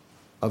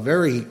a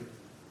very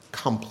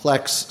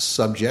complex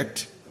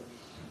subject,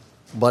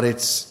 but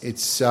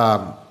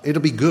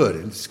it'll be good.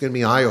 It's going to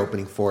be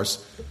eye-opening for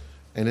us.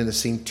 And in the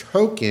same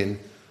token,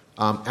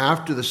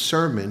 after the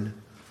sermon,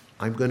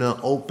 I'm going to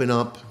open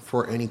up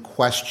for any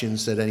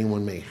questions that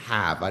anyone may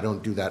have. I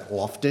don't do that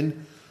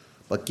often,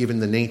 but given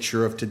the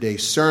nature of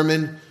today's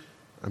sermon,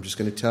 I'm just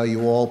going to tell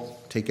you all,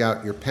 take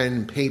out your pen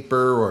and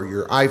paper or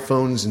your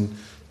iPhones and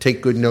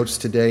take good notes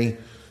today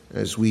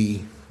as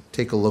we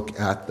take a look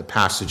at the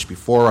passage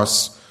before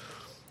us,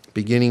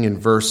 beginning in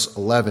verse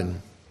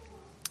 11,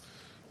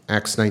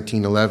 Acts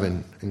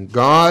 19:11. And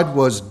God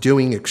was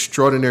doing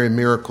extraordinary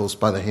miracles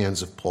by the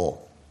hands of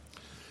Paul,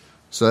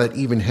 so that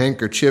even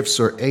handkerchiefs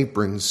or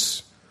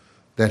aprons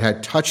that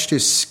had touched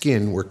his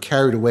skin were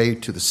carried away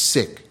to the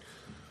sick,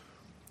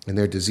 and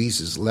their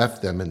diseases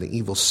left them, and the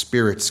evil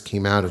spirits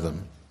came out of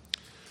them.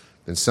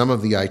 Then some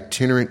of the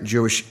itinerant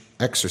Jewish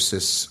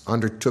exorcists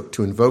undertook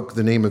to invoke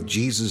the name of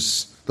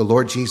Jesus, the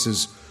Lord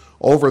Jesus,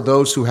 over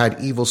those who had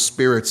evil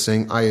spirits,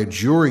 saying, I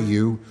adjure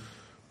you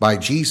by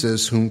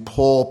Jesus whom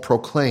Paul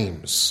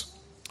proclaims.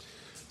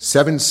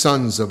 7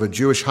 sons of a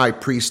Jewish high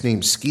priest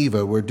named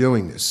Sceva were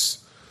doing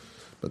this.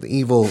 But the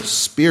evil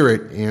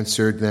spirit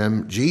answered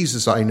them,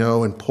 Jesus I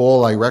know, and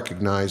Paul I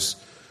recognize,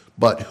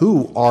 but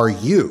who are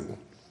you?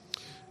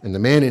 And the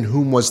man in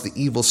whom was the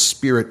evil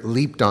spirit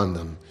leaped on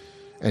them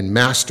and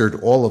mastered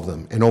all of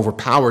them and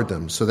overpowered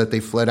them, so that they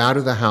fled out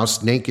of the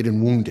house naked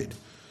and wounded.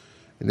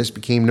 And this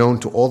became known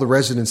to all the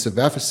residents of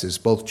Ephesus,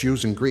 both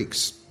Jews and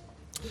Greeks.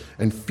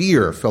 And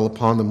fear fell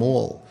upon them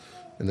all,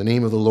 and the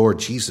name of the Lord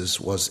Jesus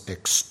was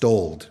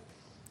extolled.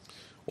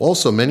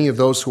 Also, many of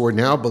those who were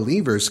now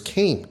believers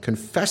came,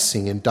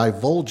 confessing and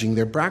divulging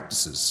their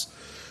practices.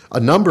 A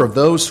number of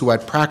those who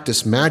had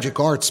practiced magic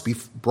arts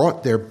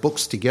brought their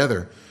books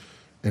together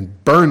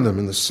and burned them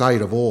in the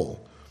sight of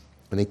all.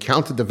 And they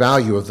counted the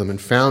value of them and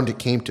found it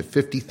came to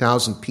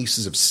 50,000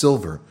 pieces of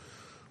silver.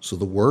 So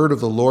the word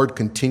of the Lord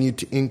continued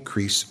to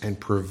increase and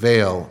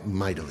prevail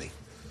mightily.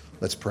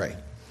 Let's pray.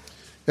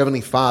 Heavenly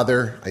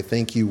Father, I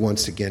thank you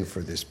once again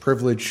for this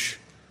privilege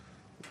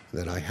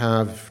that I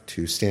have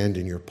to stand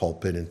in your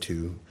pulpit and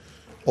to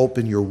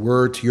open your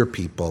word to your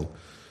people.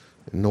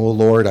 And, oh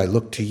Lord, I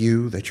look to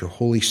you that your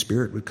Holy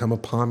Spirit would come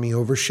upon me,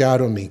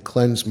 overshadow me,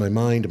 cleanse my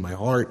mind and my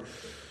heart,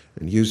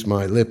 and use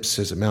my lips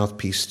as a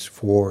mouthpiece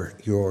for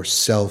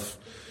yourself.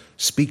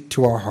 Speak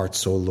to our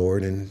hearts, O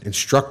Lord, and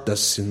instruct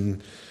us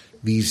in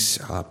these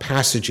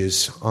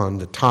passages on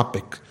the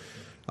topic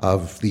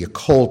of the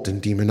occult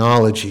and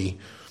demonology.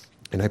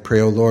 And I pray,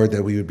 O Lord,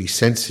 that we would be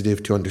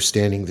sensitive to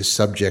understanding this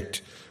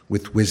subject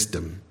with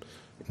wisdom.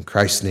 In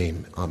Christ's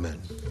name, amen.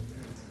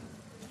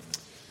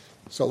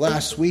 So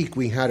last week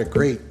we had a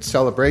great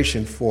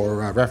celebration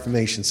for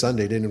Reformation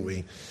Sunday, didn't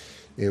we?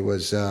 It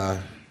was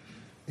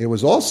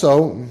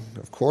also,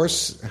 of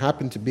course,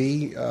 happened to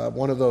be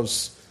one of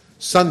those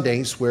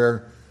Sundays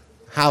where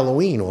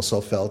Halloween also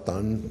fell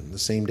on the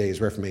same day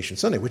as Reformation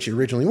Sunday, which it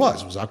originally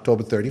was. It was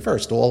October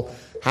 31st, All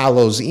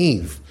Hallows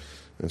Eve.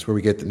 That's where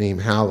we get the name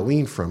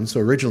Halloween from. So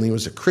originally it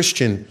was a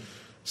Christian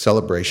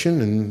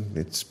celebration, and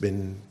it's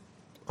been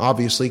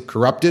obviously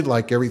corrupted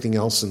like everything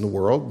else in the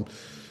world,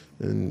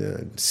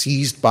 and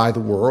seized by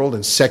the world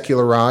and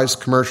secularized,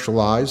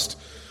 commercialized.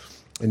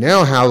 And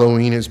now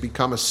Halloween has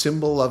become a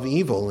symbol of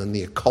evil and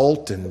the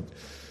occult and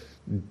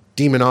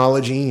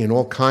demonology and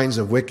all kinds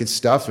of wicked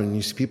stuff. And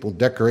you see people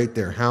decorate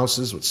their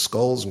houses with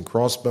skulls and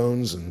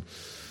crossbones, and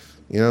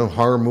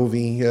horror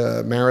movie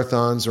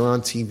marathons are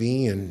on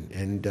TV.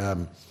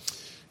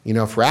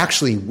 And for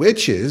actually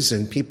witches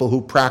and people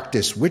who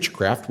practice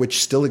witchcraft,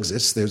 which still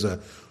exists, there's a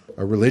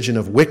religion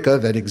of Wicca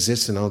that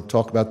exists, and I'll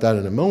talk about that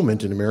in a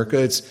moment in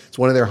America. It's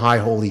one of their high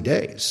holy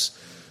days.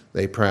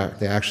 They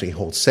actually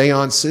hold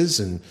seances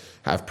and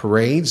have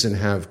parades and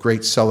have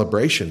great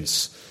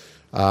celebrations.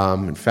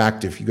 In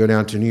fact, if you go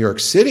down to New York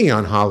City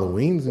on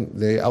Halloween,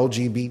 the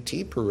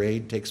LGBT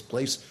parade takes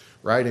place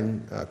right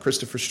in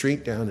Christopher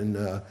Street down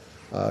in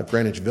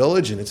Greenwich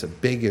Village, and it's a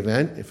big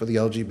event for the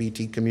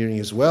LGBT community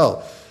as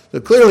well. So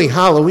clearly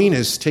Halloween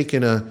has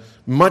taken a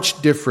much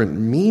different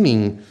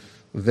meaning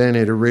than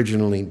it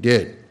originally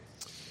did.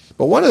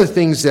 But one of the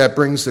things that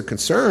brings the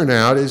concern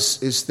out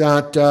is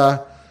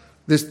that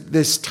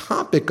this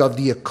topic of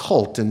the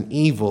occult and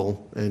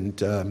evil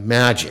and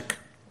magic.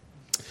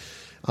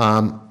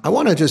 I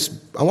want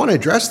to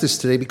address this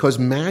today because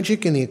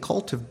magic and the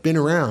occult have been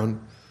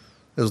around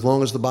as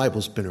long as the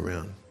Bible's been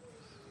around.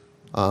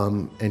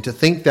 And to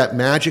think that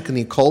magic and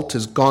the occult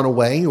has gone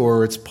away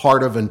or it's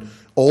part of an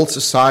old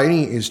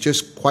society is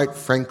just quite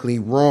frankly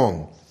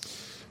wrong.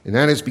 And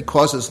that is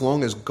because as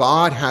long as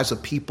God has a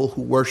people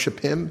who worship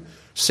him,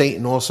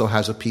 Satan also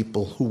has a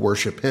people who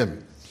worship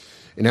him.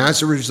 And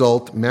as a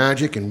result,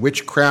 magic and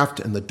witchcraft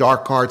and the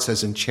dark arts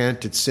has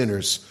enchanted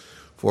sinners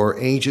for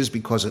ages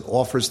because it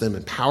offers them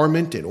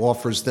empowerment. It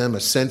offers them a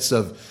sense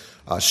of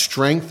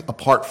strength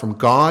apart from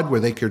God, where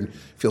they can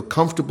feel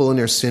comfortable in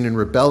their sin and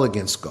rebel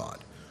against God.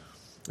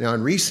 Now,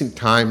 in recent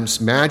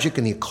times, magic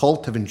and the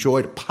occult have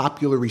enjoyed a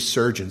popular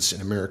resurgence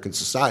in American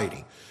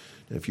society.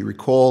 If you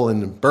recall, in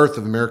the birth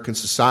of American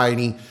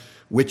society,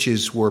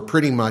 witches were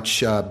pretty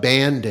much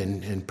banned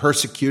and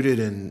persecuted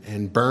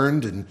and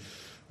burned. And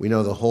we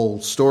know the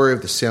whole story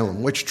of the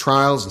Salem witch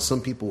trials, and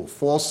some people were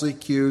falsely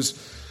accused.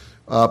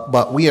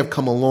 But we have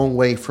come a long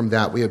way from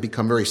that. We have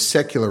become very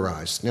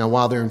secularized. Now,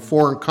 while they're in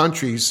foreign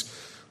countries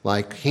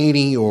like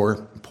Haiti or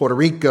Puerto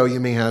Rico, you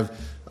may have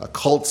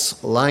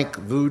cults like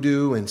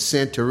voodoo and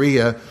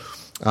Santeria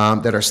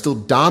that are still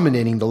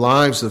dominating the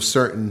lives of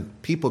certain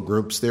people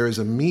groups. There is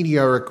a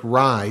meteoric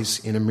rise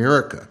in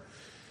America.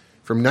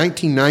 From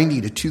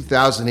 1990 to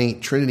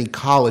 2008, Trinity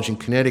College in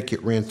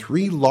Connecticut ran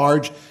 3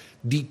 large,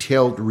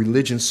 detailed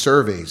religion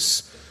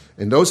surveys.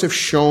 And those have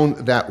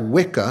shown that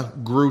Wicca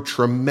grew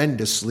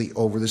tremendously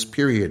over this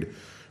period.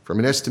 From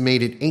an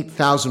estimated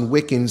 8,000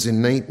 Wiccans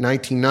in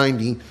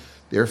 1990,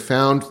 they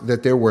found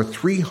that there were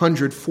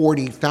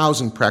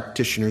 340,000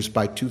 practitioners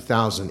by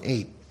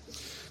 2008.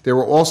 There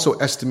were also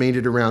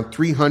estimated around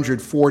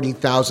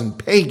 340,000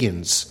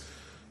 pagans,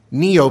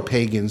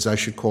 neo-pagans I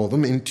should call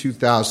them, in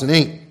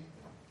 2008.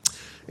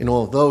 And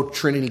although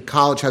Trinity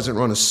College hasn't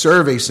run a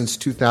survey since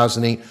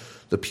 2008,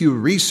 the Pew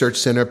Research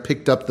Center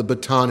picked up the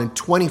baton in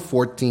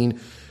 2014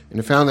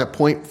 and found that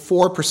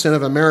 0.4%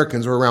 of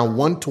Americans, or around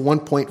 1 to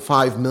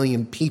 1.5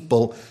 million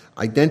people,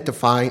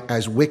 identify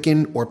as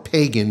Wiccan or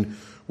pagan,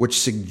 which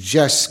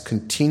suggests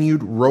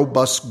continued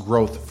robust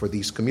growth for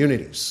these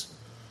communities.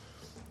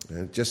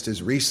 And just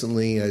as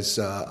recently as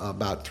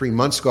about 3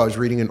 months ago, I was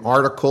reading an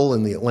article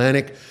in The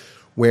Atlantic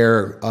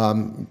where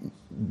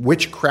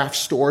witchcraft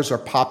stores are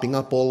popping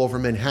up all over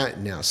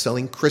Manhattan now,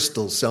 selling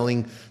crystals,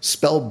 selling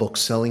spell books,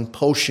 selling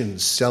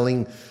potions,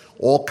 selling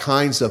all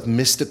kinds of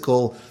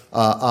mystical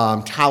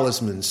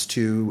talismans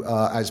to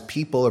as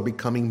people are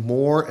becoming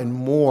more and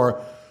more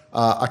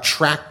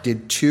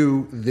attracted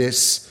to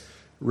this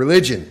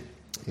religion.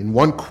 In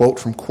one quote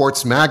from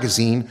Quartz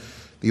magazine,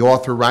 the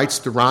author writes,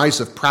 "The rise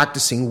of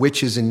practicing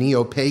witches and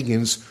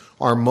neo-pagans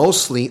are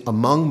mostly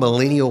among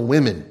millennial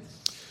women.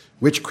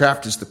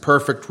 Witchcraft is the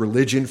perfect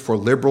religion for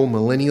liberal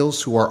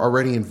millennials who are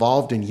already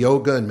involved in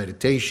yoga and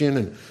meditation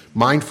and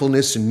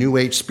mindfulness and New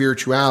Age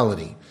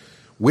spirituality.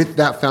 With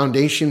that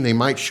foundation, they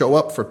might show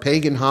up for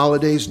pagan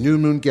holidays, new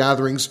moon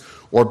gatherings,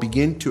 or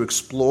begin to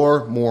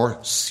explore more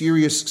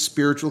serious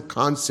spiritual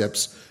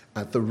concepts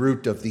at the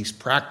root of these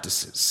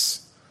practices."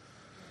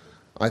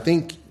 I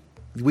think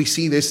we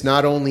see this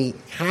not only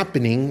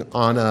happening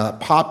on a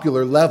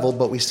popular level,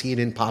 but we see it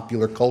in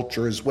popular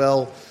culture as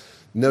well.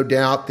 No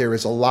doubt there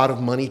is a lot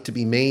of money to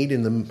be made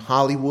in the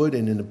Hollywood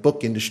and in the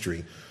book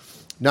industry.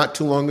 Not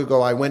too long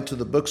ago, I went to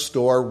the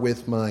bookstore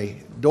with my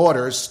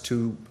daughters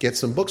to get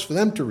some books for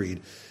them to read.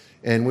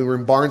 And we were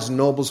in Barnes &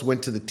 Noble's,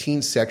 went to the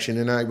teen section,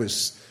 and I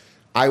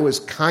was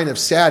kind of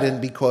saddened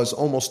because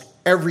almost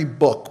every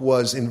book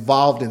was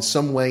involved in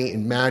some way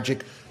in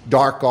magic,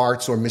 dark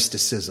arts, or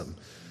mysticism.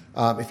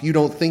 If you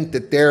don't think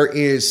that there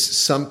is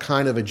some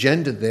kind of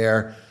agenda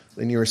there,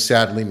 then you're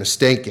sadly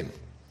mistaken.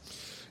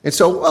 And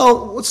so,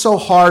 well, what's so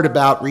hard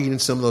about reading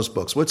some of those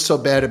books? What's so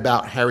bad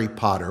about Harry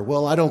Potter?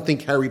 Well, I don't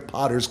think Harry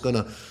Potter is going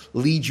to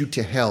lead you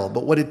to hell.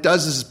 But what it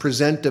does is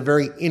present a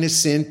very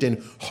innocent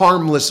and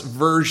harmless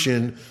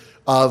version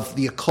of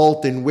the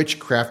occult and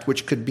witchcraft,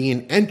 which could be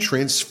an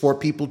entrance for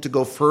people to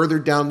go further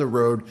down the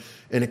road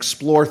and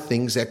explore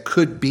things that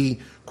could be,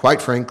 quite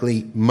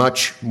frankly,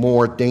 much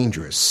more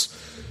dangerous.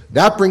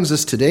 That brings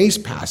us to today's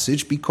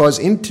passage, because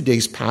in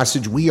today's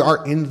passage we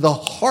are in the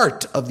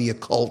heart of the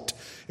occult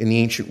in the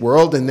ancient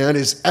world, and that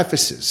is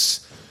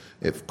Ephesus.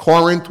 If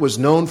Corinth was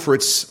known for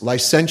its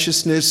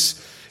licentiousness,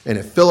 and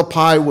if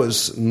Philippi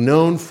was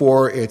known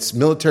for its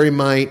military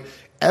might,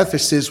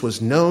 Ephesus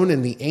was known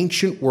in the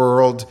ancient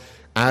world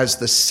as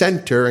the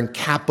center and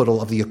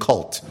capital of the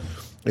occult.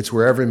 It's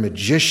where every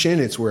magician,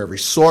 it's where every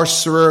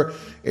sorcerer,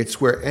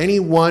 it's where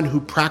anyone who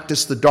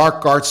practiced the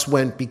dark arts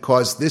went,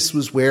 because this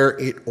was where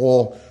it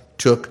all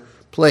took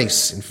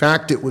place. In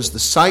fact, it was the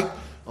site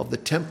of the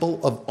Temple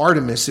of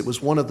Artemis. It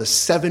was one of the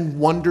 7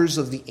 wonders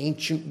of the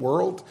ancient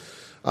world.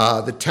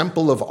 The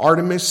Temple of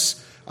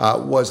Artemis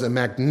was a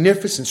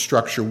magnificent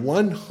structure.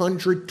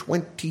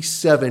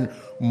 127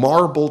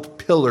 marbled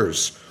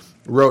pillars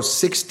rose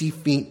 60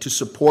 feet to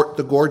support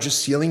the gorgeous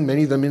ceiling,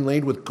 many of them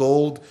inlaid with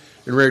gold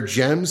and rare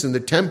gems, and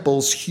the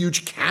temple's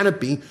huge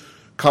canopy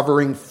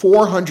covering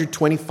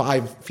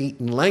 425 feet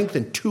in length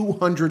and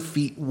 200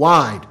 feet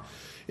wide.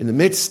 In the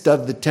midst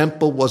of the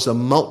temple was a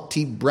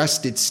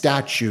multi-breasted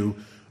statue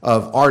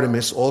of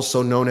Artemis,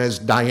 also known as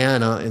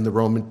Diana in the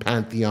Roman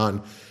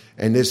pantheon.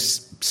 And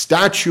this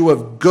statue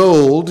of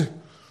gold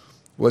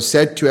was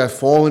said to have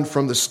fallen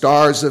from the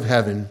stars of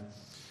heaven,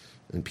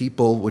 and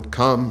people would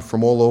come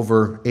from all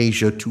over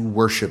Asia to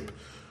worship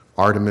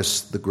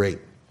Artemis the Great.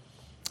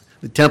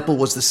 The temple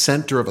was the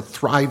center of a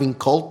thriving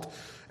cult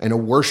and a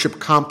worship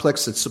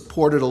complex that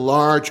supported a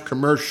large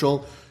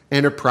commercial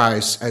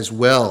enterprise as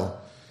well.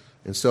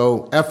 And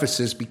so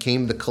Ephesus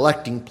became the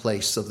collecting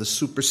place of the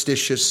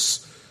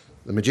superstitious,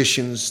 the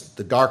magicians,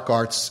 the dark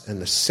arts,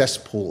 and the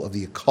cesspool of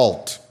the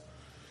occult.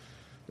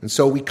 And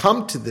so we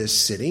come to this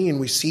city and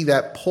we see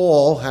that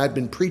Paul had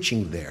been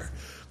preaching there.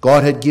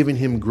 God had given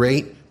him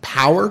great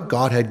power.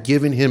 God had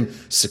given him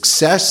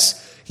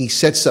success. He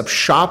sets up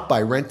shop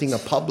by renting a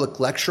public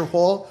lecture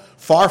hall.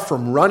 Far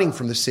from running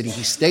from the city,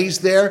 he stays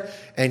there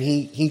and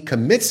he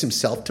commits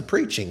himself to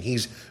preaching.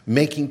 He's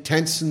making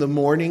tents in the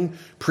morning,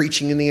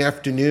 preaching in the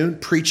afternoon,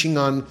 preaching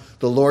on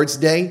the Lord's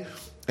Day,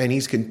 and he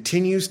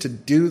continues to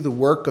do the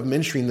work of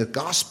ministry. And the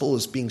gospel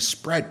is being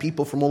spread.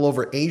 People from all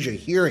over Asia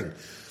hearing.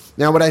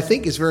 Now, what I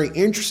think is very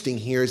interesting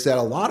here is that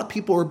a lot of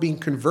people were being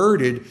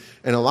converted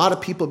and a lot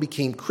of people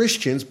became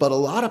Christians, but a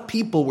lot of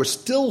people were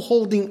still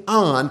holding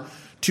on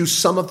to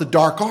some of the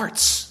dark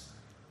arts.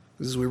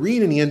 As we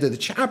read in the end of the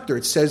chapter,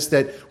 it says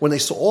that when they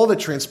saw all that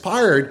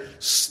transpired,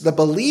 the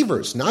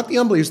believers, not the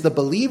unbelievers, the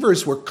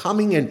believers were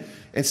coming in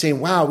and saying,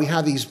 wow, we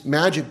have these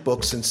magic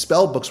books and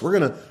spell books. We're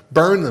going to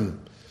burn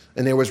them.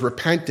 And there was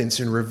repentance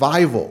and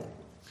revival.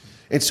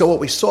 And so what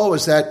we saw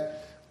was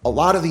that a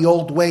lot of the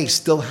old ways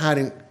still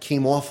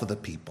came off of the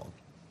people.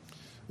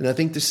 And I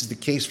think this is the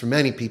case for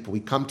many people. We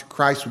come to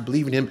Christ, we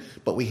believe in him,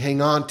 but we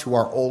hang on to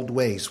our old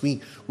ways.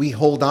 We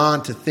hold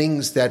on to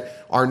things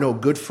that are no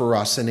good for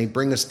us, and they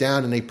bring us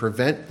down, and they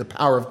prevent the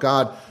power of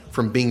God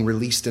from being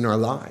released in our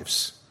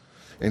lives.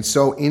 And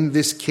so in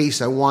this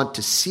case, I want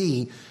to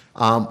see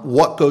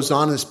what goes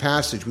on in this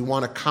passage. We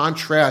want to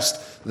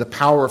contrast the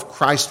power of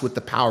Christ with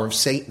the power of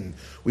Satan.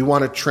 We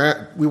want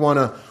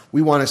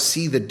to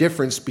see the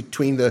difference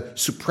between the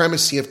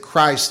supremacy of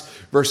Christ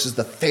versus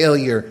the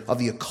failure of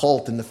the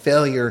occult and the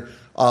failure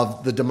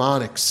of the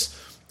demonics.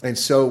 And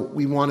so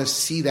we want to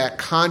see that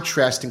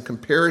contrast and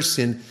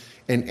comparison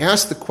and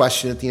ask the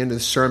question at the end of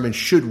the sermon,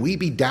 should we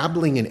be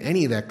dabbling in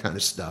any of that kind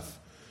of stuff?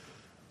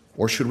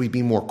 Or should we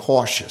be more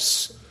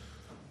cautious?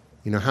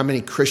 You know, how many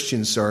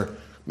Christians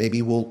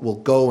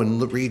will go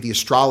and read the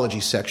astrology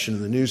section of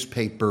the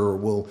newspaper, or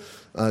will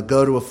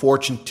go to a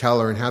fortune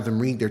teller and have them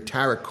read their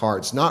tarot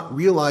cards, not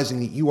realizing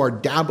that you are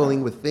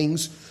dabbling with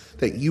things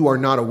that you are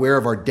not aware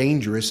of are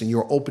dangerous, and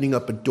you're opening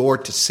up a door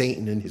to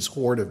Satan and his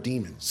horde of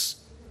demons.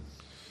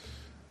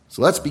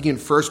 So let's begin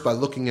first by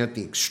looking at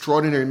the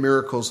extraordinary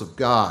miracles of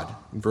God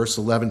in verse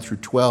 11 through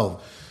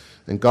 12.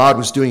 And God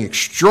was doing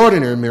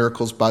extraordinary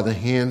miracles by the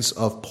hands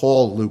of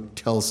Paul, Luke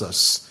tells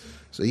us.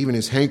 So even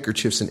his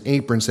handkerchiefs and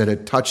aprons that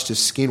had touched his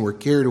skin were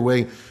carried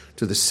away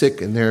to the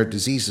sick, and their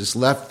diseases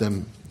left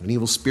them, and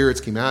evil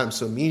spirits came out of them.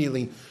 So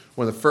immediately,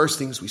 one of the first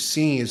things we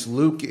see is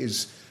Luke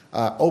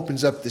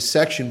opens up this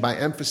section by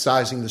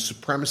emphasizing the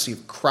supremacy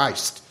of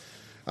Christ.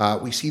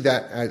 We see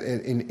that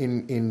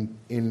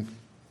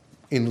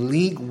in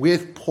league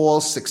with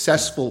Paul's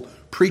successful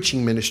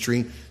preaching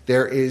ministry,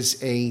 there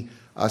is a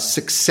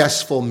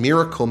successful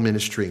miracle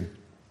ministry.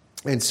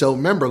 And so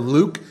remember,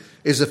 Luke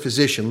is a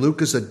physician.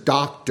 Luke is a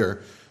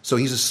doctor, so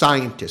he's a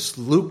scientist.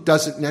 Luke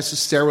doesn't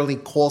necessarily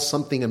call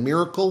something a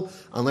miracle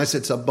unless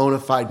it's a bona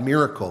fide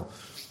miracle.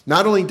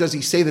 Not only does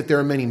he say that there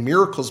are many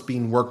miracles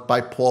being worked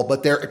by Paul,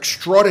 but they're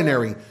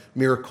extraordinary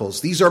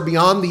miracles. These are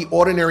beyond the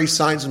ordinary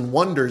signs and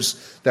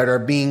wonders that are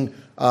being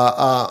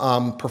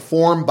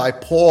performed by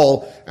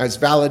Paul as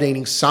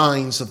validating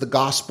signs of the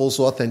gospel's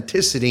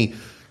authenticity.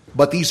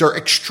 But these are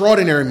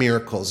extraordinary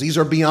miracles. These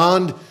are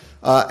beyond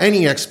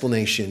any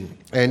explanation.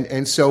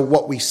 And so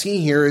what we see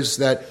here is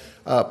that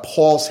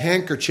Paul's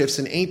handkerchiefs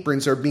and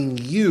aprons are being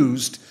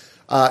used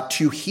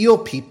to heal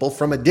people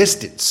from a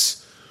distance.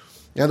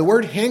 Now, the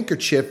word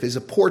handkerchief is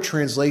a poor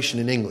translation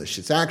in English.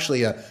 It's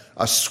actually a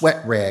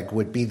sweat rag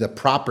would be the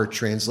proper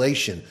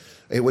translation.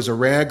 It was a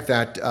rag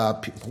that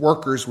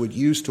workers would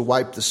use to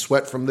wipe the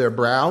sweat from their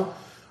brow.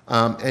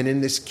 And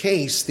in this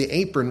case, the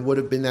apron would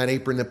have been that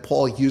apron that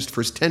Paul used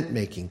for his tent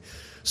making.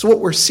 So what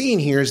we're seeing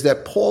here is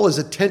that Paul is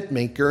a tent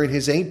maker, and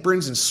his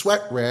aprons and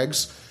sweat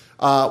rags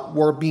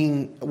were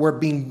being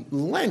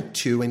lent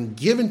to and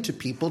given to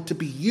people to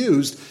be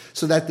used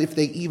so that if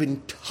they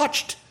even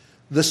touched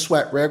the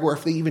sweat rag, or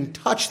if they even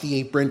touched the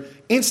apron,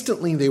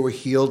 instantly they were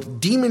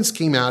healed. Demons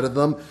came out of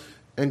them,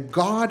 and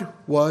God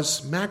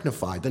was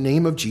magnified. The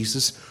name of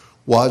Jesus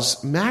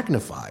was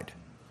magnified.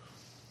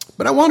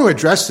 But I want to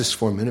address this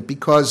for a minute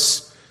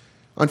because,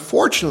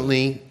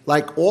 unfortunately,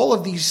 like all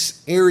of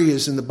these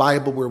areas in the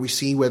Bible where we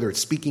see whether it's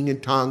speaking in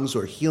tongues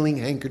or healing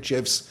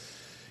handkerchiefs,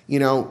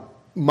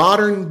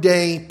 modern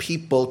day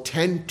people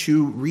tend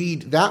to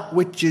read that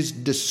which is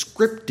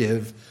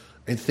descriptive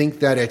and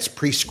think that it's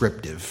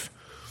prescriptive.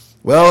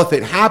 Well, if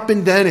it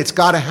happened then, it's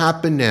got to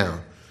happen now.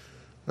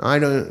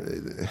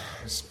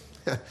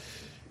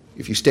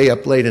 If you stay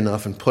up late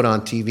enough and put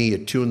on TV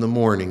at 2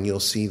 a.m, you'll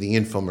see the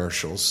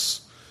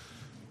infomercials.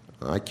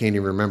 I can't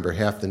even remember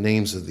half the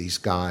names of these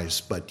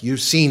guys, but you've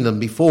seen them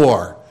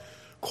before.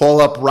 Call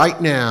up right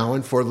now,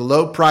 and for the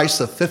low price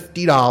of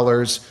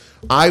 $50,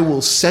 I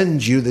will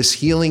send you this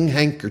healing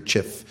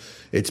handkerchief.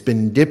 It's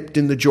been dipped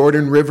in the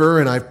Jordan River,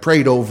 and I've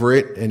prayed over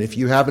it. And if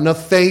you have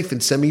enough faith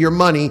and send me your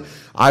money,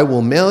 I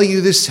will mail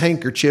you this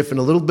handkerchief and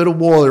a little bit of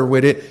water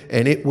with it,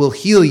 and it will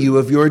heal you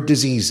of your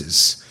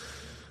diseases.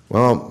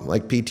 Well,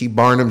 like P.T.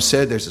 Barnum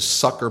said, there's a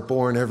sucker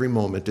born every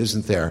moment,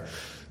 isn't there?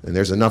 And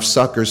there's enough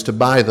suckers to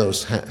buy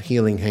those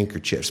healing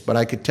handkerchiefs. But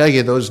I could tell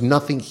you there's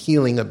nothing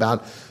healing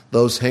about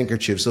those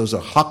handkerchiefs. Those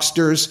are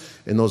hucksters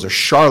and those are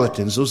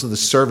charlatans. Those are the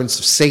servants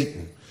of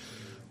Satan.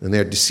 And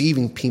they're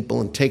deceiving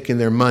people and taking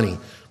their money.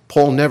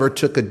 Paul never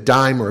took a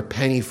dime or a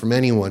penny from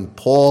anyone.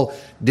 Paul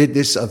did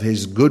this of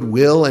his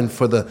goodwill and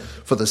for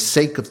the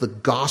sake of the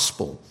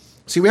gospel.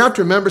 See, we have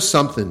to remember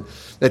something,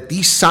 that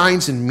these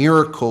signs and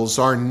miracles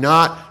are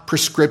not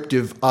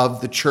prescriptive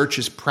of the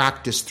church's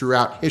practice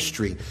throughout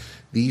history.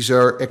 These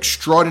are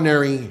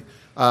extraordinary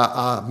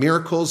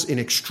miracles in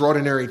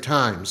extraordinary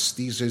times.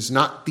 These is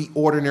not the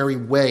ordinary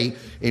way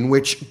in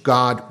which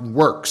God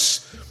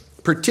works.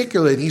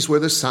 Particularly, these were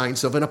the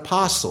signs of an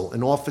apostle,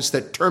 an office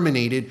that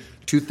terminated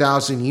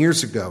 2,000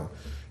 years ago.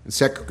 In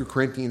 2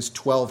 Corinthians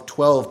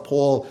 12:12,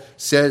 Paul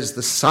says,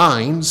 the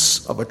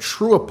signs of a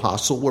true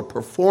apostle were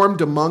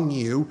performed among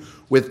you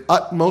with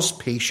utmost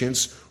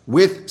patience,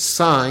 with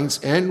signs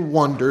and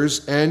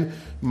wonders and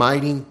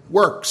mighty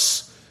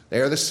works.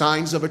 They are the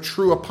signs of a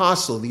true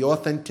apostle. The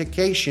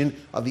authentication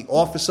of the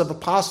office of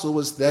apostle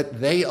was that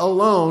they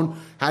alone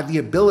had the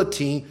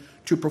ability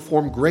to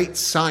perform great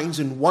signs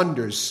and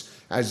wonders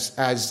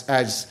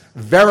as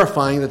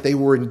verifying that they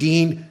were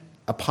indeed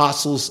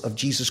apostles of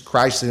Jesus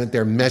Christ and that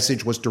their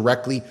message was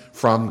directly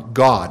from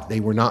God. They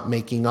were not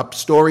making up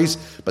stories,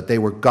 but they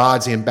were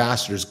God's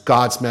ambassadors,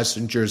 God's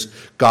messengers,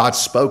 God's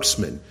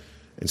spokesmen.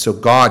 And so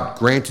God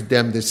granted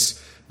them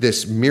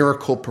this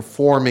miracle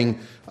performing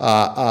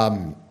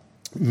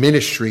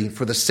ministry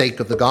for the sake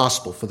of the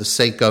gospel, for the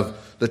sake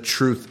of the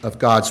truth of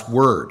God's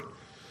word.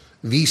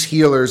 These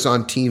healers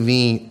on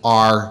TV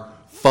are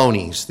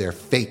phonies, they're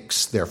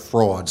fakes, they're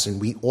frauds,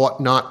 and we ought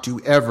not to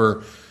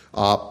ever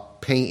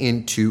pay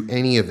into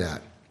any of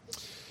that.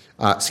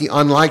 See,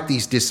 unlike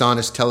these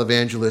dishonest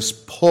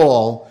televangelists,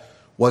 Paul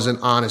was an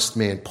honest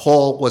man.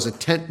 Paul was a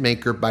tent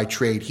maker by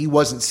trade. He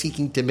wasn't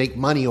seeking to make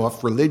money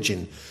off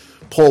religion.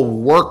 Paul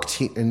worked,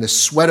 and the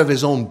sweat of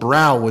his own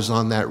brow was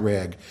on that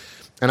rag.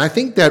 And I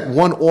think that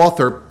one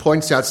author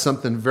points out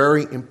something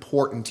very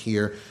important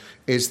here,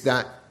 is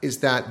that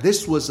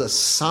this was a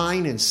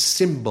sign and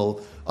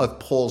symbol of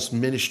Paul's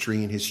ministry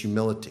and his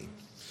humility.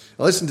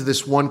 Now listen to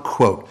this one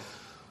quote.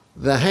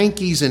 The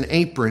hankies and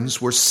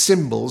aprons were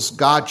symbols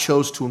God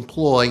chose to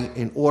employ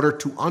in order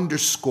to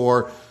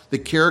underscore the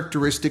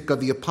characteristic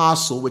of the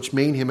apostle, which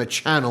made him a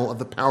channel of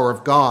the power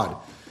of God.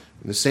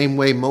 In the same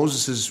way,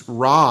 Moses'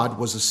 rod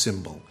was a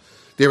symbol.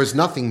 There was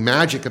nothing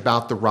magic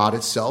about the rod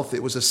itself.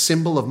 It was a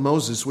symbol of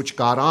Moses, which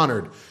God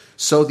honored.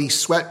 So these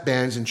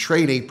sweatbands and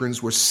trade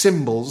aprons were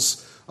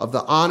symbols of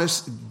the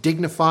honest,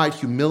 dignified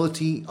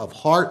humility of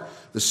heart,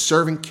 the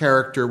servant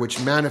character which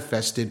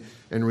manifested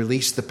and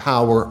released the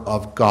power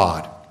of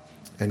God.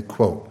 End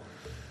quote.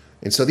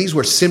 And so these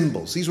were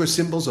symbols. These were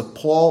symbols of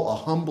Paul, a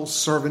humble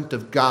servant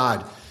of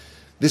God.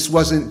 This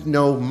wasn't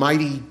no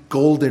mighty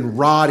golden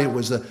rod. It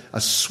was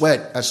a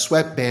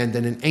sweatband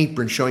and an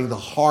apron showing the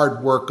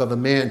hard work of a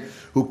man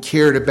who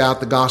cared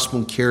about the gospel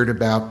and cared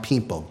about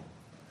people.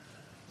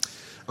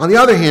 On the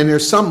other hand,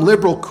 there's some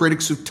liberal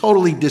critics who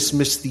totally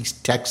dismiss these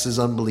texts as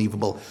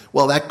unbelievable.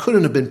 Well, that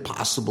couldn't have been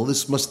possible.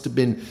 This must have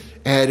been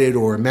added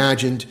or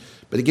imagined.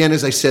 But again,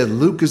 as I said,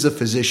 Luke is a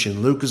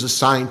physician. Luke is a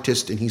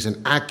scientist, and he's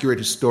an accurate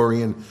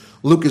historian.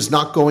 Luke is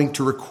not going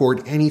to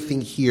record anything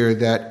here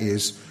that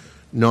is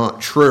not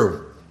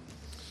true.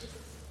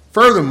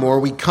 Furthermore,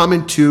 we come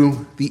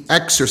into the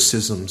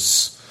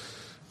exorcisms.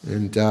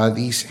 And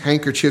these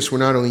handkerchiefs were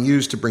not only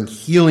used to bring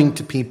healing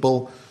to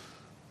people,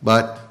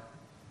 but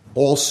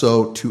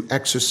also to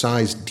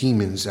exorcise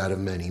demons out of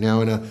many.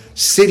 Now, in a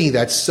city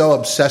that's so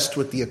obsessed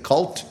with the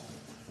occult,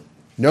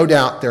 no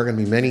doubt there are going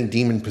to be many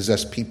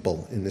demon-possessed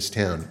people in this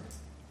town.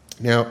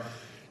 Now,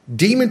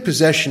 demon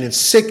possession and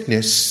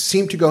sickness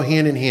seem to go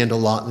hand in hand a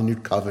lot in the New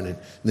Covenant,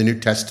 in the New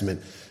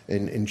Testament.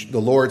 In the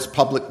Lord's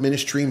public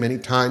ministry, many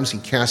times he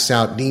casts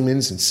out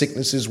demons and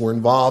sicknesses were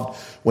involved.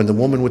 When the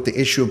woman with the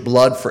issue of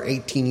blood for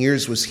 18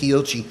 years was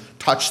healed, she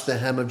touched the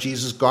hem of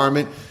Jesus'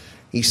 garment.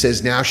 He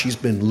says now she's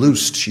been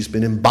loosed. She's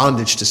been in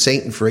bondage to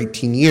Satan for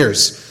 18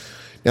 years.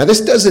 Now,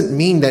 this doesn't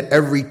mean that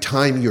every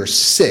time you're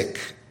sick,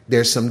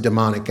 there's some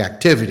demonic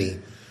activity.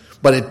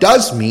 But it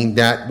does mean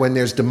that when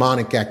there's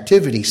demonic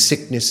activity,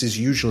 sickness is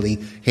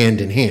usually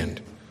hand in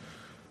hand.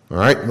 All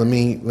right, let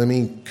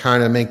me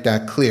kind of make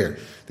that clear.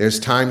 There's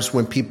times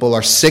when people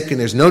are sick and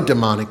there's no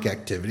demonic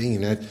activity,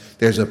 and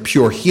there's a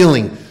pure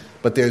healing.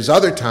 But there's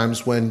other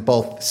times when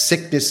both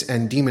sickness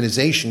and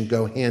demonization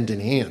go hand in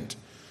hand.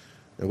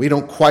 And we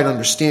don't quite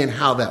understand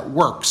how that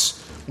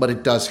works, but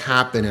it does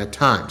happen at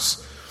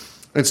times.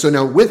 And so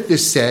now with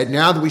this said,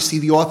 now that we see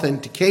the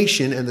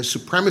authentication and the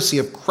supremacy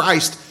of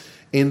Christ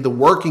in the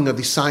working of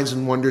these signs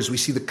and wonders, we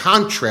see the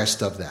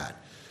contrast of that.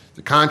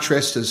 The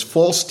contrast is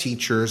false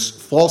teachers,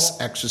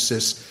 false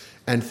exorcists,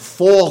 and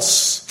false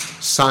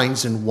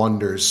signs and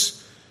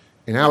wonders.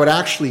 And how it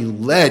actually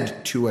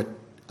led to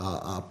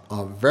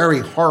a very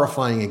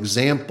horrifying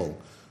example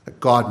that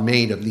God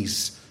made of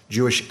these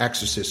Jewish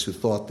exorcists who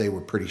thought they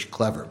were pretty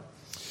clever.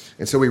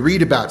 And so we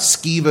read about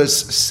Sceva's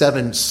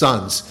 7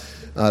 sons.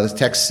 The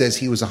text says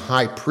he was a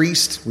high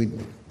priest.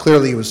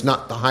 Clearly he was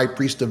not the high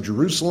priest of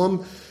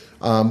Jerusalem,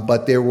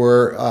 but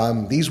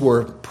these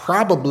were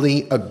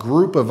probably a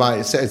group of,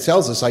 it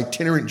tells us,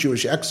 itinerant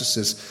Jewish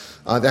exorcists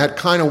that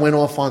kind of went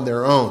off on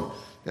their own.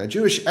 Now,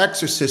 Jewish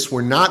exorcists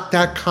were not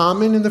that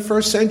common in the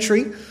first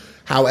century.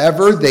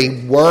 However,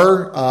 they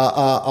were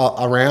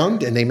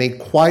around, and they made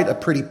quite a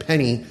pretty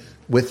penny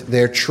with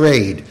their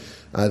trade.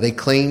 They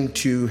claimed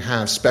to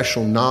have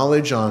special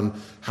knowledge on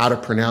how to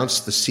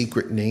pronounce the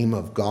secret name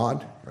of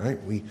God. Right?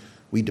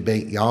 We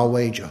debate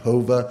Yahweh,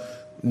 Jehovah.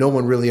 No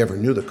one really ever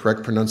knew the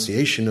correct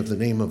pronunciation of the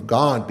name of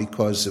God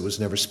because it was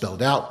never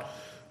spelled out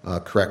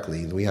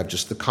correctly. We have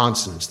just the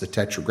consonants, the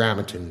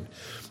tetragrammaton.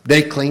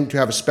 They claimed to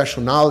have a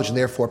special knowledge and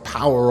therefore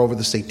power over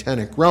the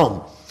satanic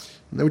realm.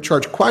 And they would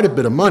charge quite a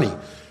bit of money.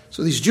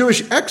 So these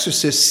Jewish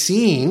exorcists,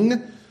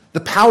 seeing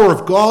the power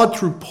of God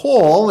through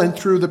Paul and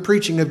through the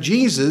preaching of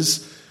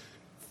Jesus,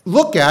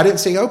 look at it and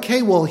say,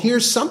 okay, well,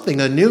 here's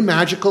something, a new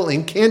magical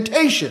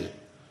incantation.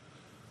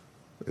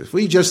 If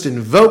we just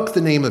invoke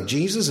the name of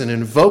Jesus and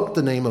invoke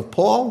the name of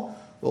Paul,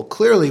 well,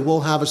 clearly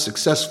we'll have a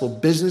successful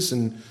business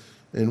and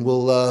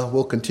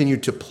we'll continue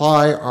to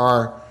ply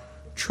our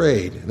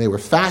trade. They were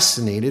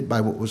fascinated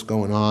by what was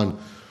going on,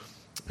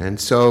 and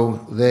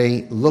so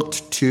they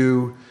looked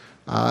to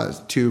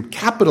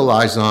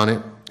capitalize on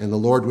it, and the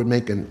Lord would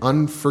make an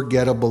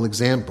unforgettable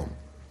example.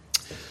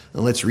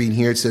 And let's read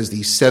here. It says,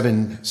 these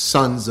 7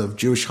 sons of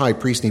Jewish high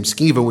priest named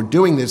Sceva were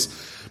doing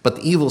this, but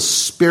the evil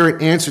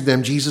spirit answered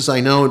them, Jesus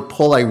I know, and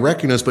Paul I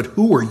recognize, but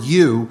who are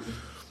you?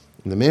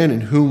 And the man in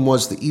whom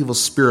was the evil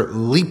spirit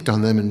leaped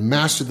on them and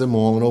mastered them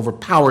all and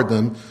overpowered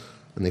them,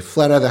 and they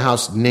fled out of the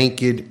house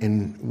naked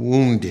and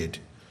wounded.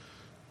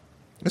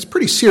 That's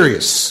pretty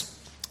serious.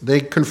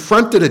 They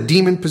confronted a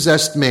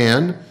demon-possessed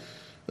man,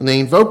 and they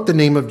invoked the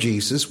name of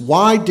Jesus.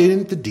 Why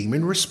didn't the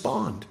demon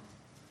respond?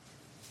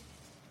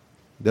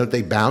 Don't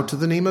they bow to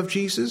the name of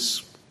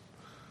Jesus?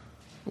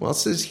 Well,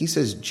 he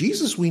says,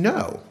 Jesus we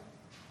know.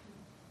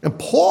 And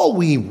Paul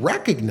we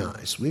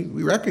recognize. We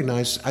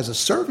recognize as a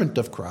servant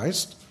of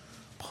Christ.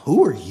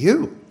 Who are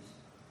you?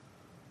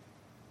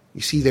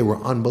 You see, they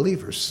were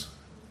unbelievers.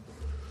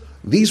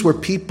 These were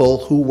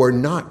people who were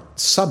not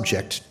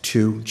subject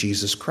to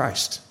Jesus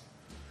Christ.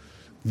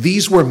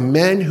 These were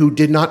men who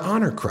did not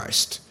honor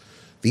Christ.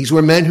 These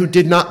were men who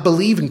did not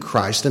believe in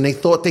Christ, and they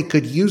thought they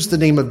could use the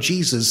name of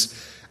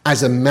Jesus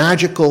as a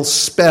magical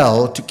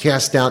spell to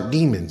cast out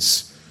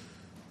demons.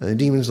 And the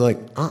demon's like,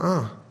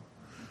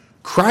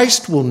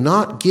 Christ will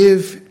not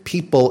give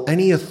people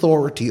any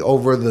authority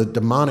over the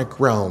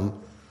demonic realm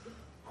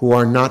who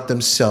are not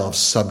themselves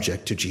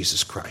subject to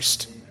Jesus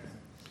Christ.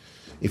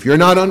 If you're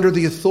not under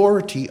the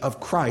authority of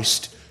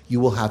Christ, you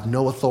will have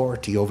no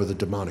authority over the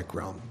demonic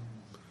realm.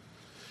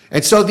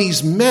 And so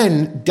these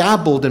men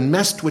dabbled and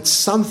messed with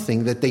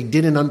something that they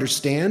didn't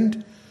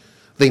understand.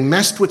 They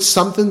messed with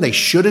something they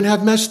shouldn't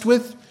have messed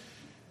with.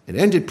 It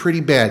ended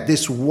pretty bad.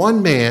 This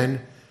one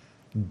man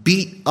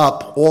beat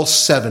up all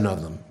 7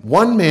 of them.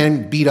 One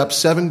man beat up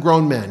 7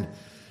 grown men.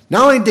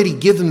 Not only did he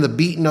give them the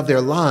beating of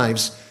their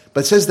lives,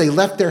 but it says they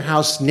left their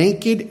house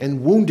naked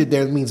and wounded.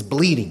 There means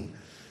bleeding.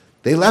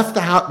 They left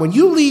the house. When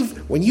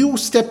you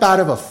step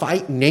out of a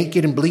fight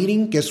naked and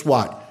bleeding, guess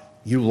what?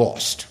 You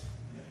lost.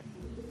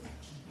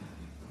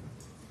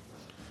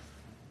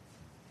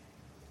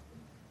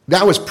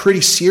 That was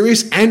pretty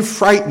serious and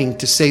frightening,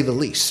 to say the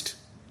least.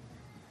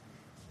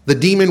 The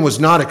demon was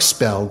not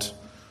expelled,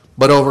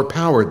 but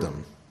overpowered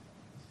them.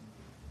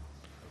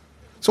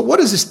 So what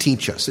does this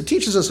teach us? It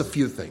teaches us a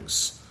few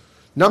things.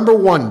 Number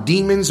 1,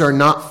 demons are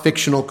not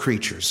fictional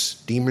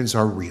creatures. Demons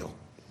are real.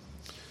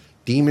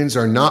 Demons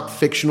are not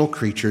fictional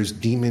creatures.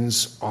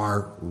 Demons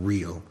are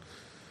real.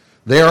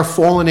 They are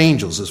fallen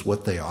angels is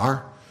what they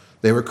are.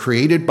 They were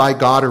created by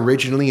God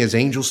originally as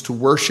angels to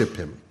worship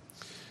him.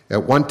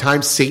 At one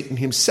time, Satan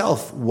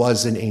himself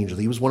was an angel.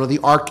 He was one of the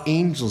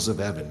archangels of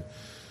heaven.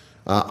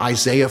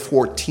 Isaiah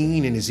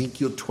 14 and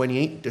Ezekiel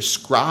 28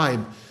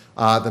 describe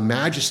the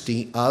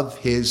majesty of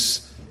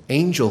his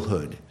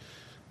angelhood.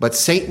 But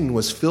Satan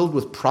was filled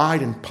with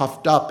pride and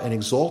puffed up and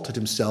exalted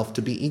himself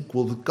to be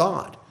equal with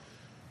God.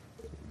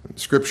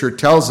 Scripture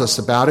tells us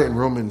about it in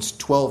Romans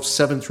 12,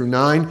 7 through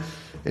 9.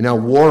 And now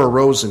war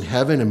arose in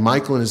heaven, and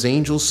Michael and his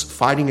angels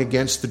fighting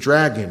against the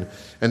dragon.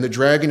 And the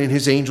dragon and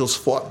his angels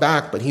fought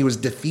back, but he was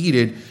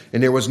defeated,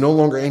 and there was no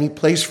longer any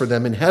place for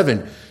them in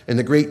heaven. And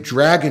the great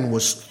dragon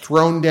was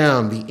thrown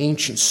down, the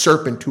ancient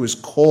serpent who is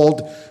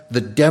called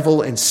the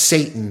devil and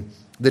Satan,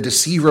 the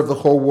deceiver of the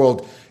whole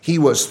world. He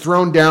was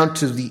thrown down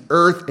to the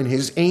earth, and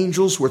his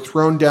angels were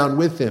thrown down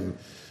with him.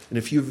 And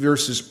a few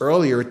verses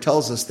earlier, it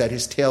tells us that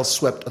his tail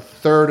swept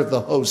 1/3 of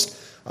the host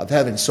of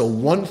heaven. So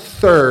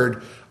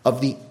 1/3 of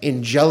the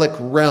angelic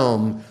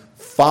realm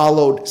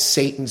followed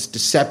Satan's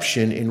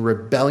deception in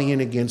rebellion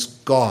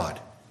against God.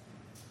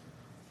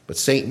 But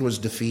Satan was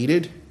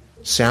defeated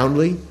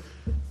soundly,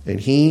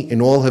 and he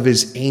and all of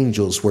his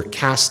angels were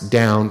cast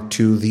down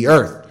to the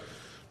earth.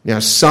 Now,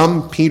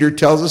 some, Peter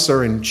tells us,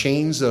 are in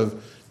chains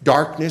of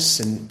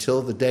darkness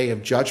until the day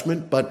of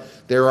judgment, but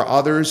there are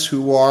others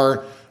who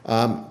are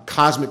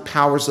cosmic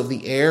powers of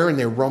the air, and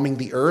they're roaming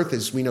the earth.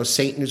 As we know,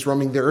 Satan is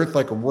roaming the earth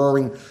like a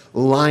roaring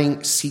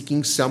lion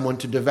seeking someone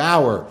to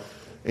devour.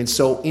 And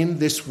so in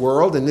this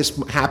world, and this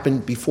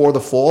happened before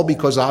the fall,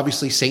 because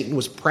obviously Satan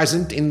was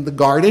present in the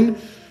garden,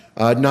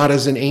 not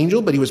as an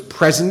angel, but he was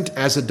present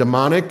as a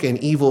demonic and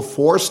evil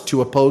force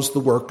to oppose the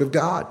work of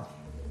God.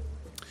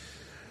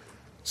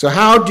 So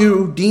how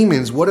do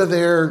demons, what are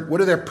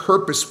their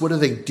purpose? What do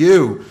they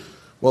do?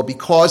 Well,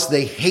 because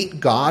they hate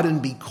God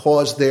and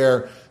because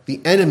they're the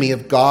enemy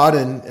of God,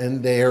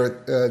 and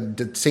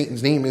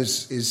Satan's name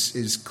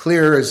is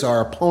clear as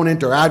our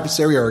opponent, our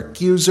adversary, our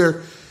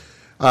accuser.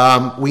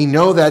 We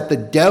know that the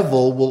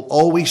devil will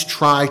always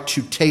try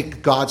to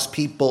take God's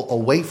people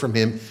away from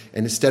him,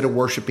 and instead of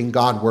worshiping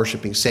God,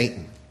 worshiping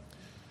Satan.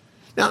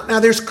 Now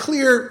there's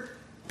clearly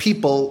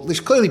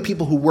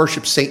people who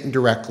worship Satan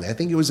directly. I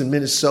think it was in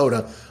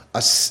Minnesota,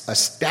 a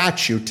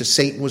statue to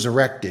Satan was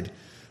erected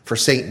for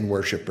Satan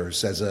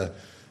worshipers as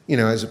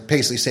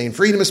basically saying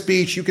freedom of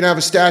speech. You can have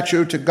a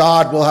statue to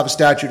God, we'll have a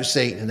statue to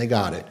Satan, and they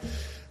got it.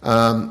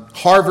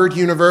 Harvard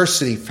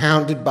University,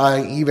 founded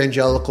by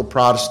evangelical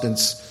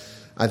Protestants,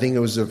 I think it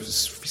was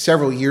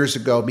several years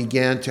ago,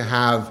 began to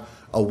have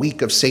a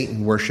week of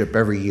Satan worship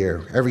every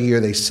year. Every year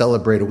they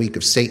celebrate a week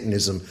of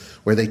Satanism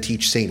where they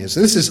teach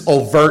Satanism. This is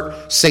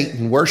overt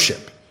Satan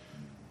worship.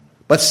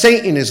 But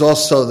Satan is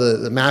also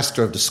the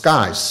master of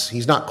disguise.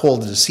 He's not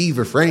called a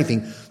deceiver for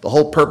anything. The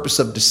whole purpose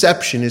of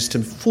deception is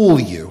to fool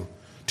you,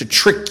 to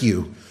trick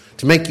you,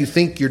 to make you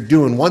think you're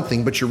doing one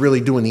thing, but you're really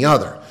doing the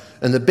other.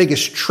 And the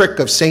biggest trick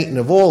of Satan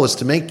of all is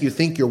to make you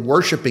think you're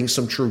worshiping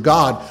some true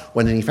God,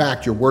 when in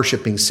fact you're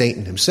worshiping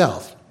Satan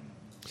himself.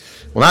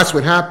 Well, that's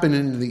what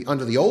happened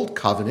under the Old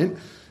Covenant,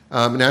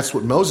 and that's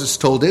what Moses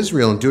told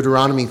Israel in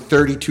Deuteronomy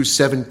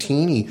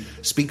 32:17. He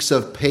speaks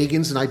of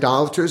pagans and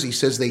idolaters. He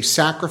says they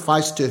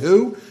sacrificed to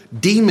who?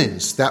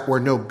 Demons that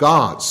were no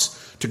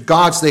gods, to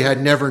gods they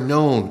had never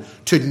known,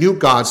 to new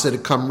gods that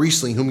had come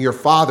recently, whom your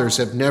fathers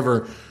have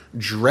never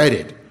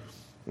dreaded.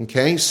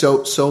 Okay,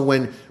 so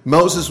when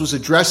Moses was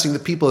addressing the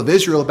people of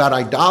Israel about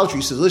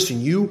idolatry, he says,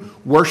 listen, you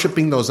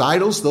worshiping those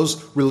idols,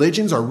 those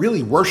religions are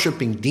really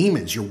worshiping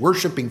demons. You're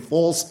worshiping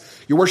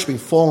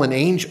fallen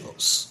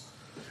angels.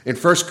 In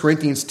 1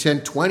 Corinthians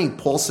 10:20,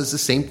 Paul says the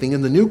same thing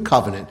in the New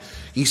Covenant.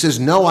 He says,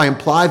 no, I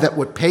imply that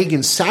what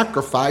pagans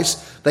sacrifice,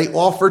 they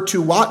offer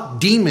to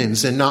what?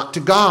 Demons, and not to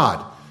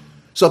God.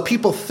 So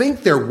people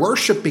think they're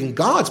worshiping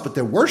gods, but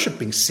they're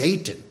worshiping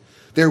Satan.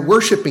 They're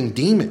worshiping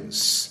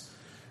demons.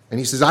 And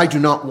he says, I do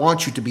not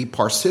want you to be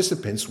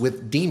participants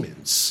with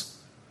demons.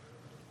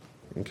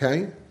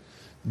 Okay?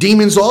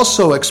 Demons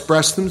also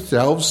express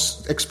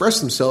themselves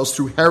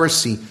through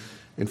heresy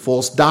and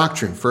false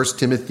doctrine. 1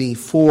 Timothy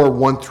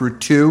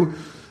 4:1-2,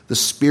 the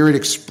Spirit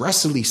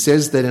expressly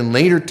says that in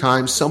later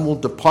times some will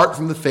depart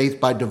from the faith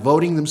by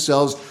devoting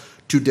themselves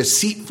to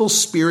deceitful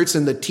spirits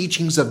and the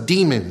teachings of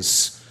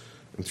demons,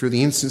 and through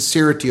the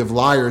insincerity of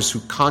liars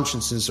whose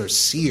consciences are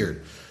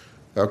seared.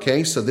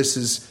 Okay, so this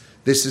is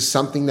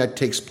something that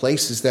takes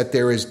place, is that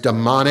there is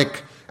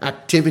demonic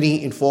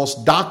activity in false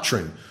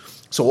doctrine.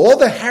 So all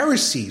the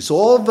heresies,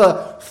 all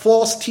the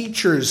false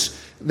teachers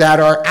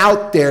that are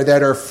out there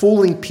that are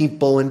fooling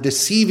people and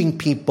deceiving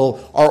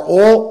people are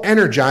all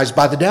energized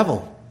by the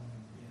devil.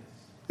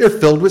 They're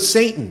filled with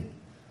Satan.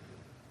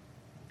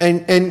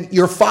 And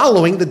you're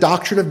following the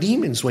doctrine of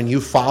demons when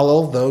you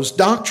follow those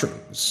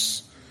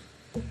doctrines.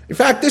 In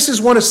fact, this is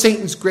one of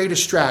Satan's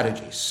greatest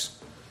strategies.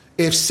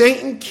 If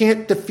Satan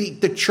can't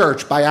defeat the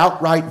church by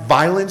outright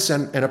violence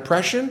and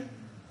oppression,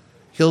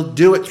 he'll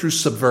do it through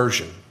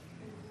subversion.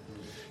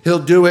 He'll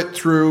do it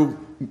through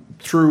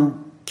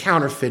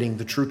counterfeiting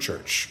the true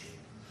church.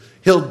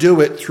 He'll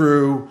do it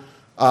through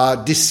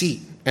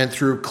deceit and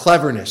through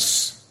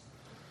cleverness.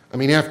 I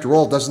mean, after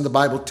all, doesn't the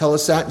Bible tell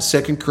us that in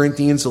 2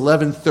 Corinthians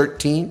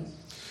 11:13?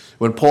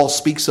 When Paul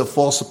speaks of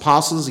false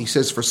apostles, he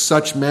says, for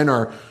such men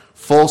are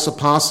false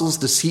apostles,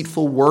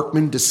 deceitful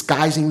workmen,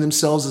 disguising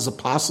themselves as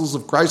apostles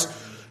of Christ.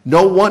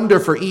 No wonder,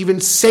 for even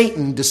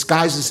Satan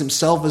disguises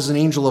himself as an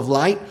angel of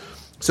light.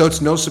 So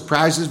it's no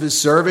surprise if his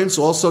servants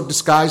also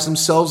disguise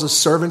themselves as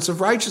servants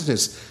of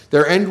righteousness.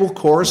 Their end will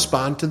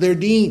correspond to their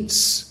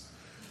deeds.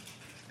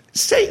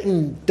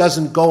 Satan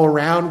doesn't go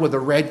around with a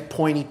red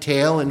pointy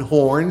tail and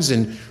horns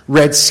and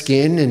red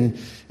skin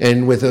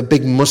and with a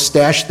big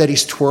mustache that